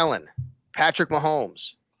 Josh Allen, Patrick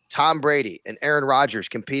Mahomes, Tom Brady, and Aaron Rodgers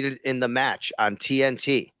competed in the match on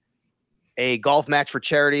TNT. A golf match for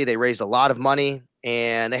charity. They raised a lot of money,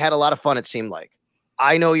 and they had a lot of fun, it seemed like.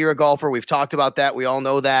 I know you're a golfer. We've talked about that. We all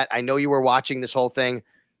know that. I know you were watching this whole thing.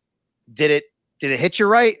 Did it hit you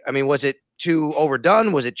right? I mean, was it too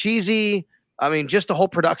overdone? Was it cheesy? I mean, just the whole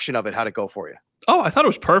production of it, how'd it go for you? Oh, I thought it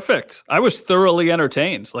was perfect. I was thoroughly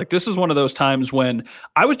entertained. Like, this is one of those times when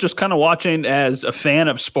I was just kind of watching as a fan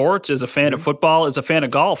of sports, as a fan of football, as a fan of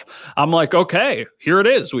golf. I'm like, okay, here it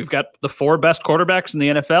is. We've got the 4 best quarterbacks in the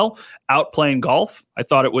NFL out playing golf. I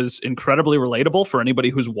thought it was incredibly relatable for anybody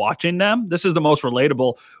who's watching them. This is the most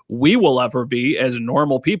relatable we will ever be as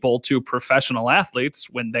normal people to professional athletes.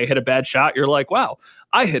 When they hit a bad shot, you're like, wow,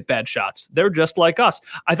 I hit bad shots. They're just like us.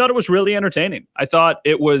 I thought it was really entertaining. I thought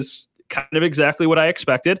it was kind of exactly what I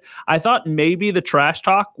expected. I thought maybe the trash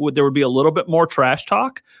talk there would be a little bit more trash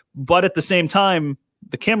talk, but at the same time,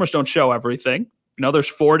 the cameras don't show everything. You know, there's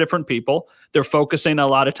 4 different people. They're focusing a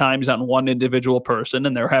lot of times on one individual person,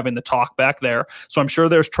 and they're having the talk back there. So I'm sure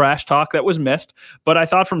there's trash talk that was missed, but I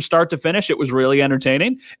thought from start to finish, it was really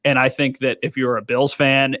entertaining. And I think that if you're a Bills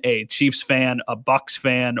fan, a Chiefs fan, a Bucks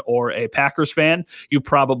fan, or a Packers fan, you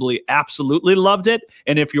probably absolutely loved it.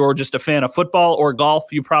 And if you're just a fan of football or golf,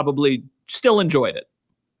 you probably still enjoyed it.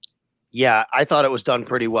 Yeah, I thought it was done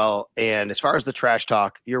pretty well. And as far as the trash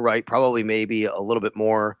talk, you're right. Probably maybe a little bit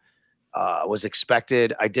more was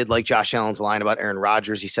expected. I did like Josh Allen's line about Aaron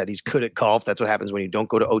Rodgers. He said he's good at golf. That's what happens when you don't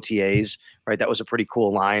go to OTAs, right? That was a pretty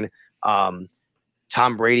cool line.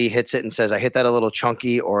 Tom Brady hits it and says, I hit that a little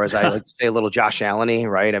chunky, or as I like to say, a little Josh Allen-y,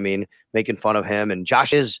 right? I mean, making fun of him. And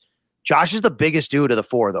Josh is the biggest dude of the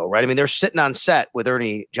 4, though, right? I mean, they're sitting on set with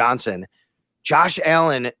Ernie Johnson. Josh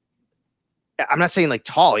Allen, I'm not saying like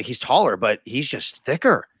tall, he's taller, but he's just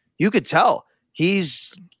thicker. You could tell.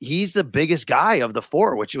 He's the biggest guy of the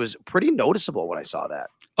 4, which was pretty noticeable when I saw that.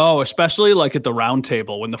 Oh, especially like at the round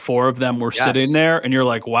table when the 4 of them were sitting there and you're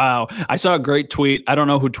like, wow. I saw a great tweet. I don't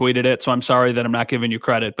know who tweeted it, so I'm sorry that I'm not giving you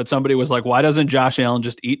credit, but somebody was like, why doesn't Josh Allen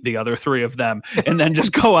just eat the other 3 of them and then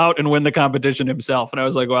just go out and win the competition himself? And I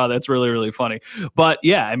was like, wow, that's really, really funny. But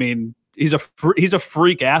yeah, I mean, he's a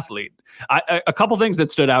freak athlete. A couple things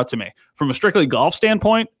that stood out to me from a strictly golf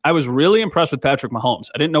standpoint. I was really impressed with Patrick Mahomes.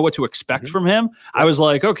 I didn't know what to expect from him. Yep. I was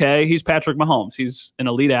like, okay, he's Patrick Mahomes. He's an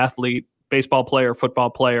elite athlete, baseball player, football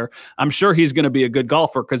player. I'm sure he's going to be a good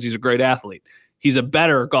golfer because he's a great athlete. He's a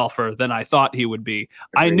better golfer than I thought he would be.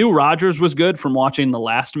 Agreed. I knew Rodgers was good from watching the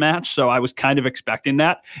last match, so I was kind of expecting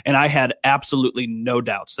that. And I had absolutely no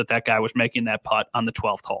doubts that guy was making that putt on the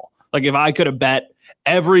 12th hole. Like, if I could have bet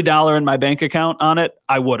every dollar in my bank account on it,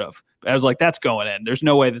 I would have. I was like, that's going in. There's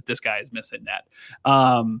no way that this guy is missing that.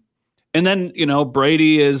 And then, you know,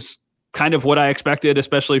 Brady is kind of what I expected,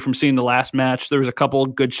 especially from seeing the last match. There was a couple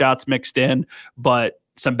good shots mixed in, but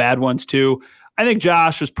some bad ones too. I think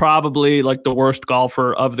Josh was probably like the worst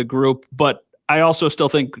golfer of the group, but I also still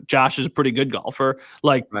think Josh is a pretty good golfer.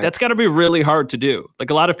 Like, That's got to be really hard to do. Like,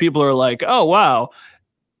 a lot of people are like, oh, wow,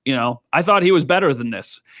 you know, I thought he was better than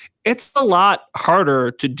this. It's a lot harder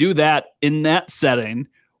to do that in that setting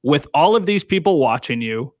with all of these people watching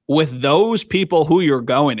you, with those people who you're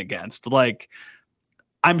going against. Like,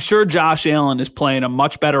 I'm sure Josh Allen is playing a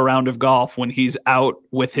much better round of golf when he's out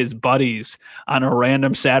with his buddies on a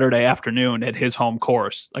random Saturday afternoon at his home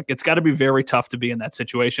course. Like, it's got to be very tough to be in that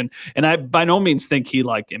situation. And I by no means think he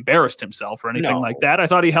like embarrassed himself or anything like that. I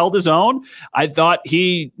thought he held his own. I thought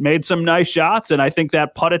he made some nice shots. And I think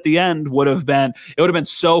that putt at the end would have been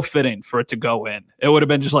so fitting for it to go in. It would have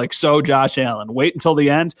been just like, so Josh Allen, wait until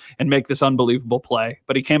the end and make this unbelievable play.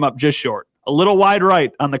 But he came up just short. A little wide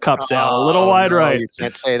right on the cup, Sal. A little wide right. You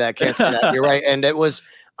can't say that. You're right. And it was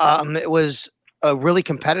a really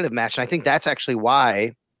competitive match. And I think that's actually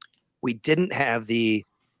why we didn't have the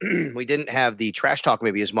trash talk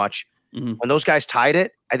maybe as much. Mm-hmm. When those guys tied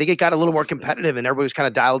it, I think it got a little more competitive and everybody was kind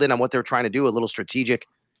of dialed in on what they were trying to do, a little strategic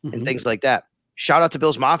and things like that. Shout out to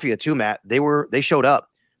Bills Mafia too, Matt. They showed up.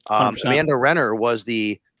 Amanda Renner was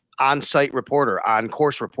the on-site reporter,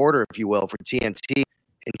 on-course reporter, if you will, for TNT.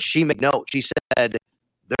 And she made note. She said,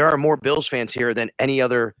 there are more Bills fans here than any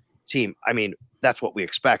other team. I mean, that's what we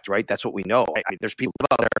expect, right? That's what we know. I mean, there's people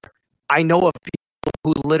out there. I know of people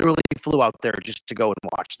who literally flew out there just to go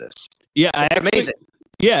and watch this. Yeah, it's amazing.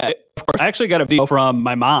 Yeah, of course. I actually got a video from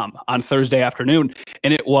my mom on Thursday afternoon,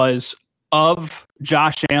 and it was of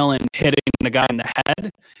Josh Allen hitting the guy in the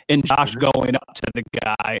head and Josh going up to the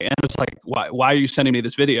guy. And it's like, why are you sending me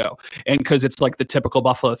this video? And because it's like the typical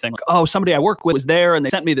Buffalo thing. Like, oh, somebody I work with was there and they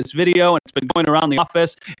sent me this video and it's been going around the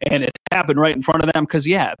office and it happened right in front of them. Because,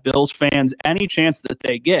 yeah, Bills fans, any chance that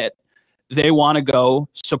they get, they want to go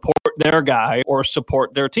support their guy or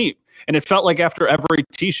support their team. And it felt like after every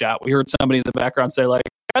tee shot, we heard somebody in the background say, like,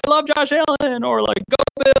 I love Josh Allen, or like,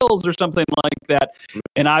 go Bills, or something like that.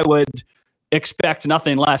 And I would expect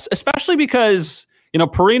nothing less, especially because, you know,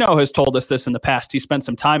 Perino has told us this in the past. He spent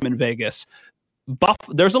some time in Vegas.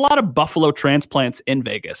 There's a lot of Buffalo transplants in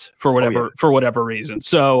Vegas for whatever reason.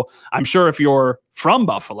 So I'm sure if you're from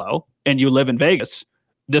Buffalo and you live in Vegas,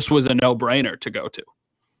 this was a no-brainer to go to.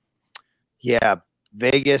 Yeah,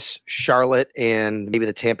 Vegas, Charlotte, and maybe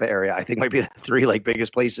the Tampa area, I think might be the three like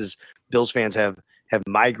biggest places Bills fans have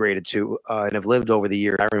migrated to and have lived over the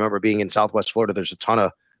years. I remember being in Southwest Florida. There's a ton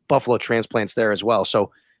of Buffalo transplants there as well.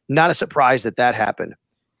 So not a surprise that happened.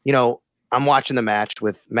 You know, I'm watching the match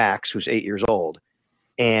with Max, who's 8 years old,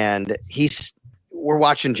 and we're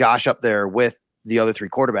watching Josh up there with the other three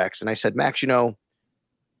quarterbacks. And I said, Max, you know,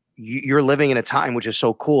 you're living in a time which is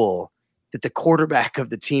so cool that the quarterback of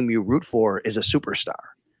the team you root for is a superstar.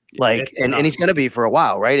 Like, and he's going to be for a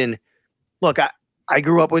while. Right. And look, I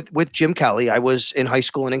grew up with Jim Kelly. I was in high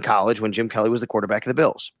school and in college when Jim Kelly was the quarterback of the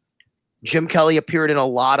Bills. Jim Kelly appeared in a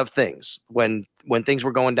lot of things when things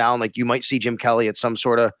were going down. Like, you might see Jim Kelly at some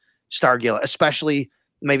sort of star gala, especially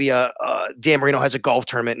maybe Dan Marino has a golf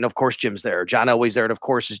tournament, and of course Jim's there. John Elway's there, and of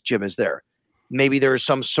course Jim is there. Maybe there's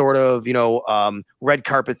some sort of, you know, red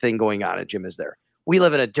carpet thing going on, and Jim is there. We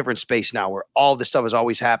live in a different space now where all this stuff is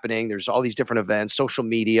always happening. There's all these different events, social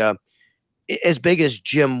media. As big as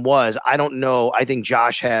Jim was, I don't know. I think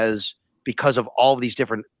Josh has, because of all of these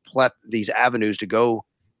different these avenues to go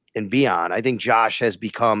and be on, I think Josh has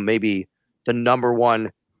become maybe the number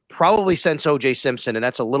one, probably since O.J. Simpson, and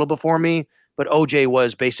that's a little before me, but O.J.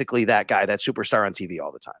 was basically that guy, that superstar on TV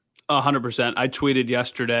all the time. 100%. I tweeted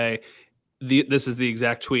yesterday, this is the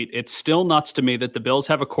exact tweet. It's still nuts to me that the Bills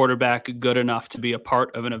have a quarterback good enough to be a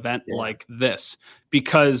part of an event like this,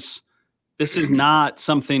 because this is not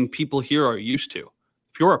something people here are used to.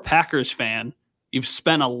 If you're a Packers fan, you've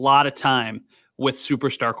spent a lot of time with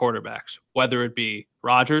superstar quarterbacks, whether it be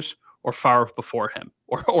Rodgers or Favre before him,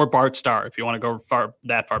 or Bart Starr, if you want to go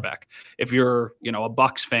that far back. If you're, you know, a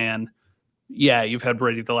Bucs fan, yeah, you've had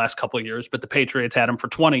Brady the last couple of years, but the Patriots had him for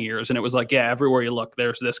 20 years. And it was like, yeah, everywhere you look,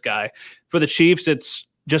 there's this guy. For the Chiefs, it's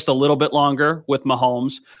just a little bit longer with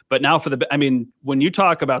Mahomes. But now when you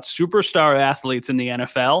talk about superstar athletes in the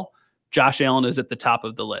NFL, Josh Allen is at the top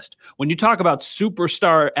of the list. When you talk about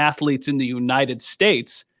superstar athletes in the United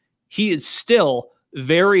States, he is still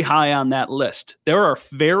very high on that list. There are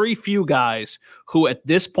very few guys who at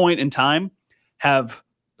this point in time have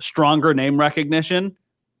stronger name recognition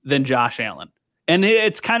than Josh Allen. And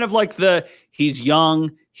it's kind of like he's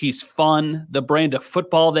young, he's fun. The brand of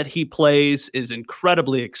football that he plays is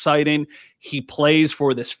incredibly exciting. He plays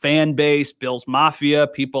for this fan base, Bills Mafia.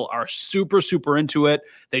 People are super, super into it.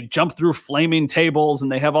 They jump through flaming tables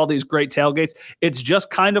and they have all these great tailgates. It's just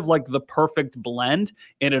kind of like the perfect blend,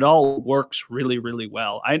 and it all works really, really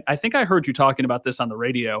well. I think I heard you talking about this on the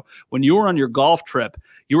radio. When you were on your golf trip,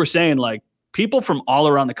 you were saying, like, people from all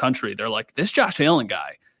around the country, they're like, this Josh Allen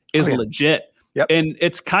guy is legit. Yep. And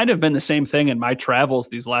it's kind of been the same thing in my travels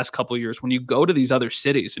these last couple of years. When you go to these other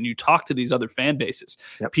cities and you talk to these other fan bases,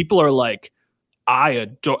 people are like, I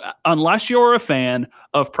adore, unless you're a fan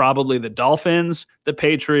of probably the Dolphins, the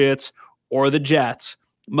Patriots, or the Jets,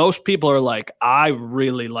 most people are like, I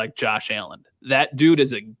really like Josh Allen. That dude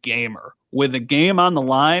is a gamer. With a game on the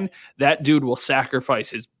line, that dude will sacrifice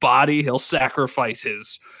his body. He'll sacrifice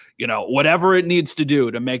his, you know, whatever it needs to do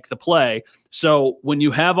to make the play. So when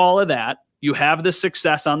you have all of that, you have the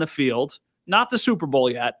success on the field, not the Super Bowl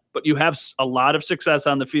yet, but you have a lot of success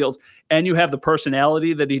on the field, and you have the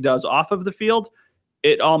personality that he does off of the field.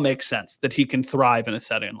 It all makes sense that he can thrive in a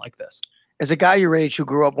setting like this. As a guy your age who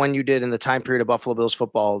grew up when you did in the time period of Buffalo Bills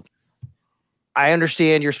football, I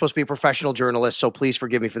understand you're supposed to be a professional journalist, so please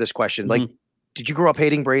forgive me for this question. Like, did you grow up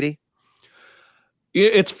hating Brady?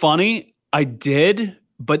 It's funny. I did,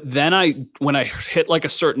 but then when I hit like a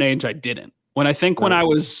certain age, I didn't. When I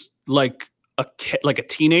was like a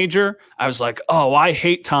teenager, I was like, oh, I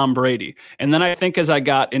hate Tom Brady. And then I think as I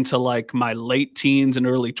got into like my late teens and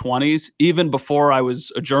early 20s, even before I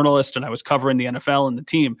was a journalist and I was covering the NFL and the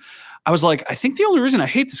team, I was like, I think the only reason I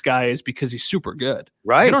hate this guy is because he's super good.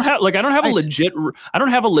 Right. I don't have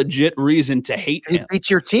a legit reason to hate him. He beats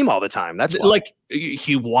your team all the time. That's why. Like,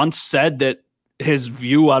 he once said that his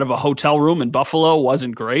view out of a hotel room in Buffalo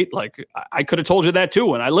wasn't great. Like, I could have told you that too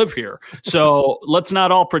when I live here. So let's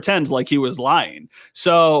not all pretend like he was lying.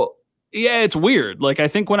 So yeah, it's weird. Like, I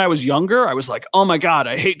think when I was younger, I was like, oh my God,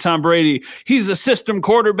 I hate Tom Brady. He's a system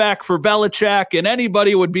quarterback for Belichick, and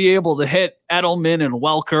anybody would be able to hit Edelman and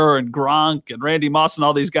Welker and Gronk and Randy Moss and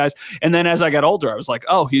all these guys. And then as I got older, I was like,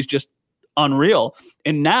 oh, he's just unreal.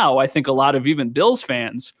 And now I think a lot of even Bills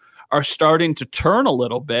fans are starting to turn a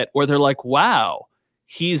little bit where they're like, wow,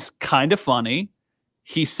 he's kind of funny.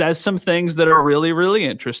 He says some things that are really, really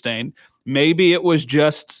interesting. Maybe it was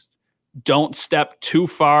just don't step too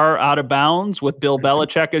far out of bounds with Bill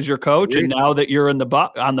Belichick as your coach. And now that you're on the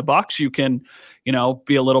Bucs, you can,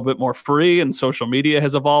 be a little bit more free, and social media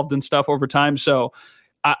has evolved and stuff over time. So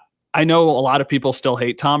I know a lot of people still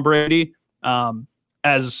hate Tom Brady.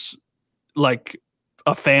 As like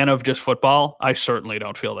a fan of just football, I certainly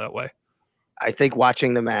don't feel that way. I think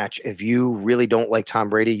watching the match, if you really don't like Tom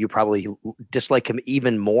Brady, you probably dislike him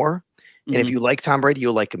even more. And if you like Tom Brady,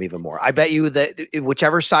 you'll like him even more. I bet you that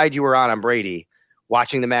whichever side you were on Brady,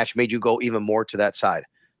 watching the match made you go even more to that side.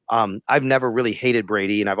 I've never really hated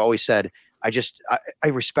Brady, and I've always said I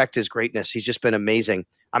respect his greatness. He's just been amazing.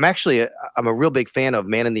 I'm a real big fan of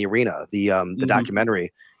Man in the Arena, the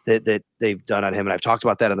documentary that they've done on him, and I've talked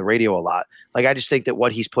about that on the radio a lot. Like, I just think that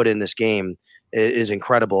what he's put in this game is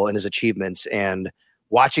incredible, and his achievements. And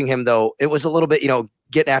watching him, though, it was a little bit,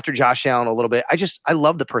 getting after Josh Allen a little bit. I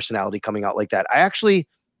love the personality coming out like that. I actually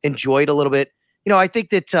enjoyed a little bit. I think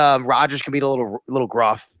that Rodgers can be a little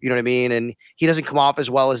gruff, you know what I mean? And he doesn't come off as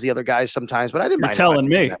well as the other guys sometimes, but I didn't mind telling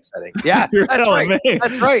me. In that setting. Yeah, that's right. Me.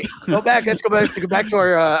 That's right. Let's go back to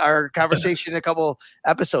our conversation a couple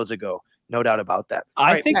episodes ago. No doubt about that.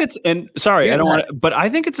 I think Matt, I don't want to, but I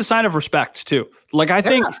think it's a sign of respect too. Like, I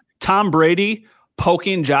think Tom Brady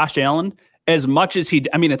poking Josh Allen, as much as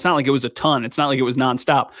it's not like it was a ton. It's not like it was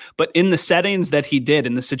nonstop. But in the settings that he did,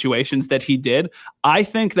 in the situations that he did, I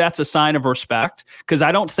think that's a sign of respect, because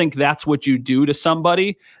I don't think that's what you do to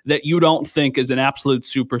somebody that you don't think is an absolute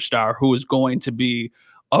superstar who is going to be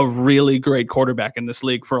a really great quarterback in this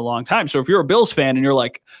league for a long time. So if you're a Bills fan and you're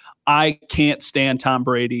like, I can't stand Tom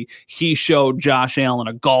Brady, he showed Josh Allen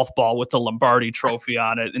a golf ball with the Lombardi trophy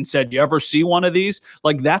on it and said, you ever see one of these?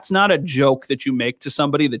 Like, that's not a joke that you make to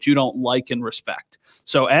somebody that you don't like and respect.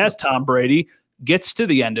 So as Tom Brady gets to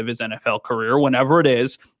the end of his NFL career, whenever it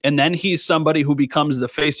is, and then he's somebody who becomes the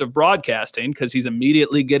face of broadcasting because he's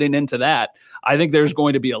immediately getting into that, I think there's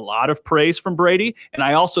going to be a lot of praise from Brady. And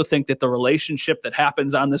I also think that the relationship that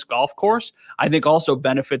happens on this golf course, I think also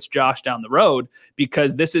benefits Josh down the road,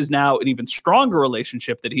 because this is now an even stronger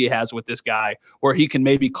relationship that he has with this guy, where he can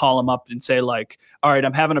maybe call him up and say, like, all right,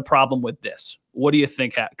 I'm having a problem with this. What do you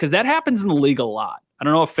think? Because that happens in the league a lot. I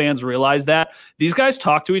don't know if fans realize that. These guys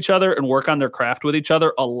talk to each other and work on their craft with each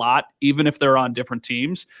other a lot, even if they're on different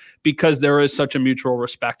teams, because there is such a mutual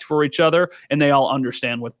respect for each other, and they all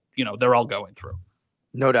understand what they're all going through.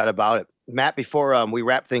 No doubt about it. Matt, before we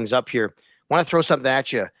wrap things up here, I want to throw something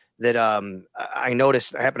at you that I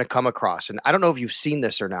noticed I happened to come across. And I don't know if you've seen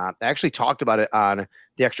this or not. I actually talked about it on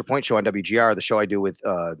the Extra Point Show on WGR, the show I do with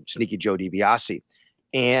Sneaky Joe DiBiase.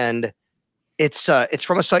 And it's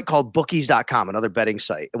from a site called bookies.com, another betting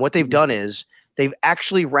site. And what they've done is they've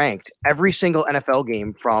actually ranked every single NFL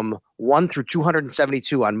game from 1 through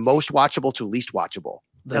 272 on most watchable to least watchable.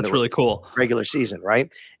 That's really cool. Regular season,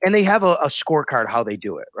 right? And they have a scorecard how they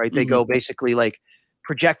do it, right? They go basically like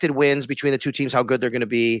projected wins between the two teams, how good they're going to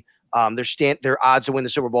be, their odds to win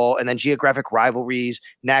the Super Bowl, and then geographic rivalries,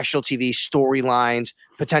 national TV storylines,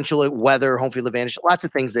 potential weather, home field advantage, lots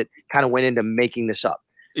of things that kind of went into making this up.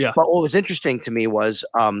 Yeah. But what was interesting to me was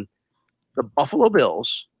the Buffalo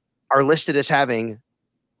Bills are listed as having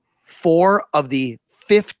 4 of the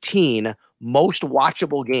 15 most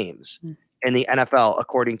watchable games in the NFL,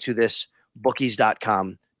 according to this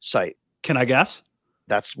bookies.com site. Can I guess?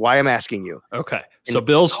 That's why I'm asking you. Okay. So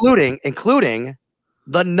Bills, including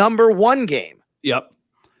the number 1 game. Yep.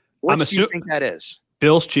 What do you think that is?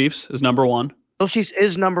 Bills Chiefs is number 1. Bills Chiefs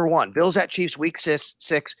is number 1. Bills at Chiefs week 6.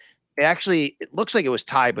 It looks like it was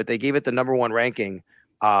tied, but they gave it the number 1 ranking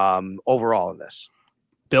overall in this.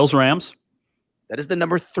 Bills Rams. That is the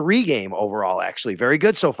number 3 game overall, actually. Very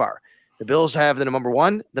good so far. The Bills have the number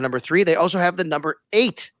 1, the number 3. They also have the number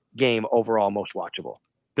 8 game overall most watchable.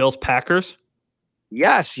 Bills Packers.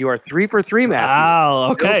 Yes, you are 3 for 3, Matthew.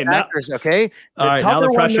 Wow. Okay. Bills Packers, okay. All right. Now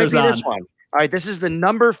the pressure's on. This one. All right. This is the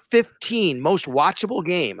number 15 most watchable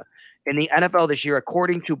game. in the NFL this year,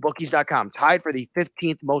 according to bookies.com, tied for the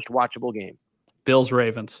 15th most watchable game. Bills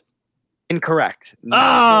Ravens. Incorrect.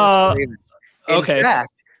 Oh, In okay.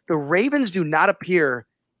 fact, the Ravens do not appear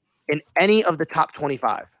in any of the top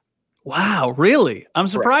 25. Wow, really? I'm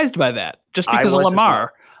surprised by that. Just because of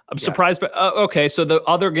Lamar. I'm surprised by okay, so the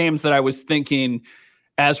other games that I was thinking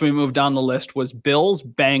as we moved down the list was Bills,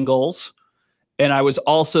 Bengals, and I was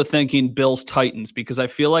also thinking Bills, Titans, because I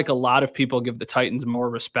feel like a lot of people give the Titans more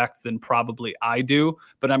respect than probably I do,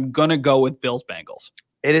 but I'm going to go with Bills, Bengals.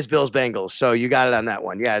 It is Bills, Bengals, so you got it on that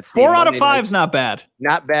one. Yeah, it's 4 out of 5 is not bad.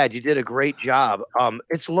 Not bad. You did a great job.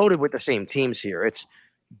 It's loaded with the same teams here. It's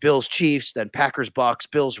Bills, Chiefs, then Packers, Bucks,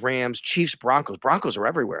 Bills, Rams, Chiefs, Broncos. Broncos are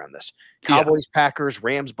everywhere on this. Cowboys, Packers,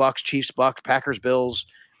 Rams, Bucks, Chiefs, Bucks, Packers, Bills.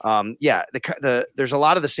 There's a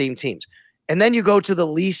lot of the same teams. And then you go to the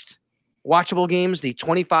least watchable games, the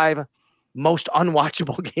 25 most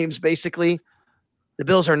unwatchable games, basically. The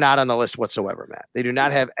Bills are not on the list whatsoever, Matt. They do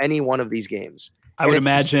not have any one of these games. I would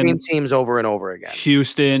imagine the same teams over and over again.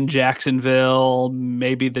 Houston, Jacksonville,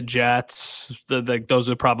 maybe the Jets. Those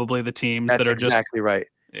are probably the teams that are exactly right.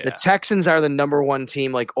 Yeah. The Texans are the number one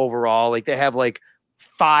team, like overall. Like they have like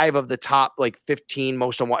 5 of the top 15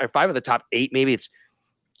 most or 5 of the top 8. Maybe it's.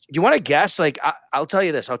 Do you want to guess? Like I'll tell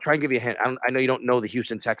you this. I'll try and give you a hint. I know you don't know the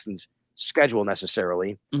Houston Texans schedule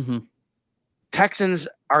necessarily. Mm-hmm. Texans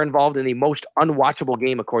are involved in the most unwatchable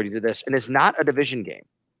game according to this, and it's not a division game.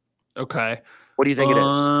 Okay. What do you think it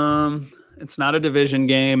is? It's not a division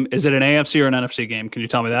game. Is it an AFC or an NFC game? Can you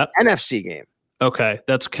tell me that? NFC game. Okay,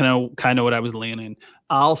 that's kind of what I was leaning.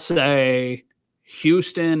 I'll say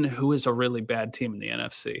Houston, who is a really bad team in the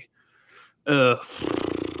NFC.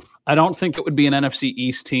 I don't think it would be an NFC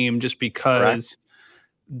East team just because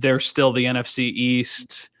they're still the NFC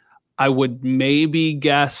East. I would maybe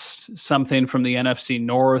guess something from the NFC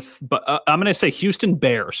North, but I'm going to say Houston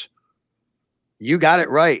Bears. You got it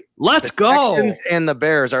right. Let's the go. Texans and the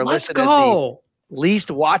Bears are listed as the least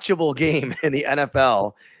watchable game in the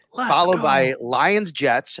NFL, followed by Lions,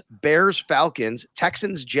 Jets, Bears, Falcons,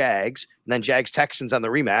 Texans, Jags, and then Jags, Texans on the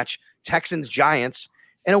rematch, Texans, Giants,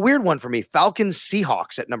 and a weird one for me, Falcons,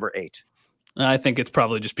 Seahawks at number 8. I think it's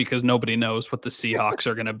probably just because nobody knows what the Seahawks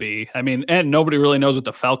are going to be. I mean, and nobody really knows what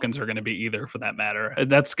the Falcons are going to be either, for that matter.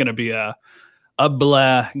 That's going to be a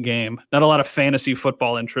blah game. Not a lot of fantasy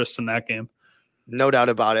football interest in that game. No doubt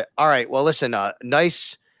about it. All right. Well, listen,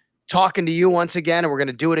 nice talking to you once again, and we're going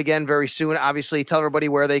to do it again very soon. Obviously, tell everybody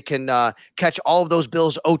where they can catch all of those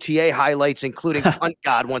Bills OTA highlights, including Hunt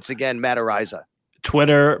God once again, Matt Ariza.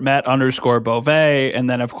 Twitter, Matt_Beauvais, and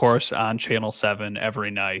then, of course, on Channel 7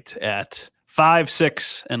 every night at 5,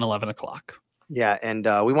 6, and 11 o'clock. Yeah, and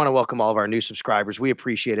we want to welcome all of our new subscribers. We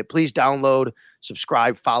appreciate it. Please download,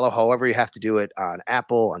 subscribe, follow, however you have to do it on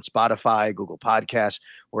Apple, on Spotify, Google Podcasts,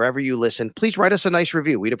 wherever you listen. Please write us a nice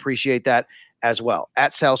review. We'd appreciate that as well.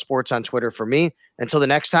 At Sal Sports on Twitter for me. Until the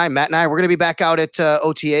next time, Matt and I, we're going to be back out at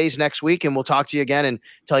OTAs next week, and we'll talk to you again and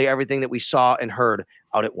tell you everything that we saw and heard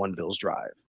out at One Bills Drive.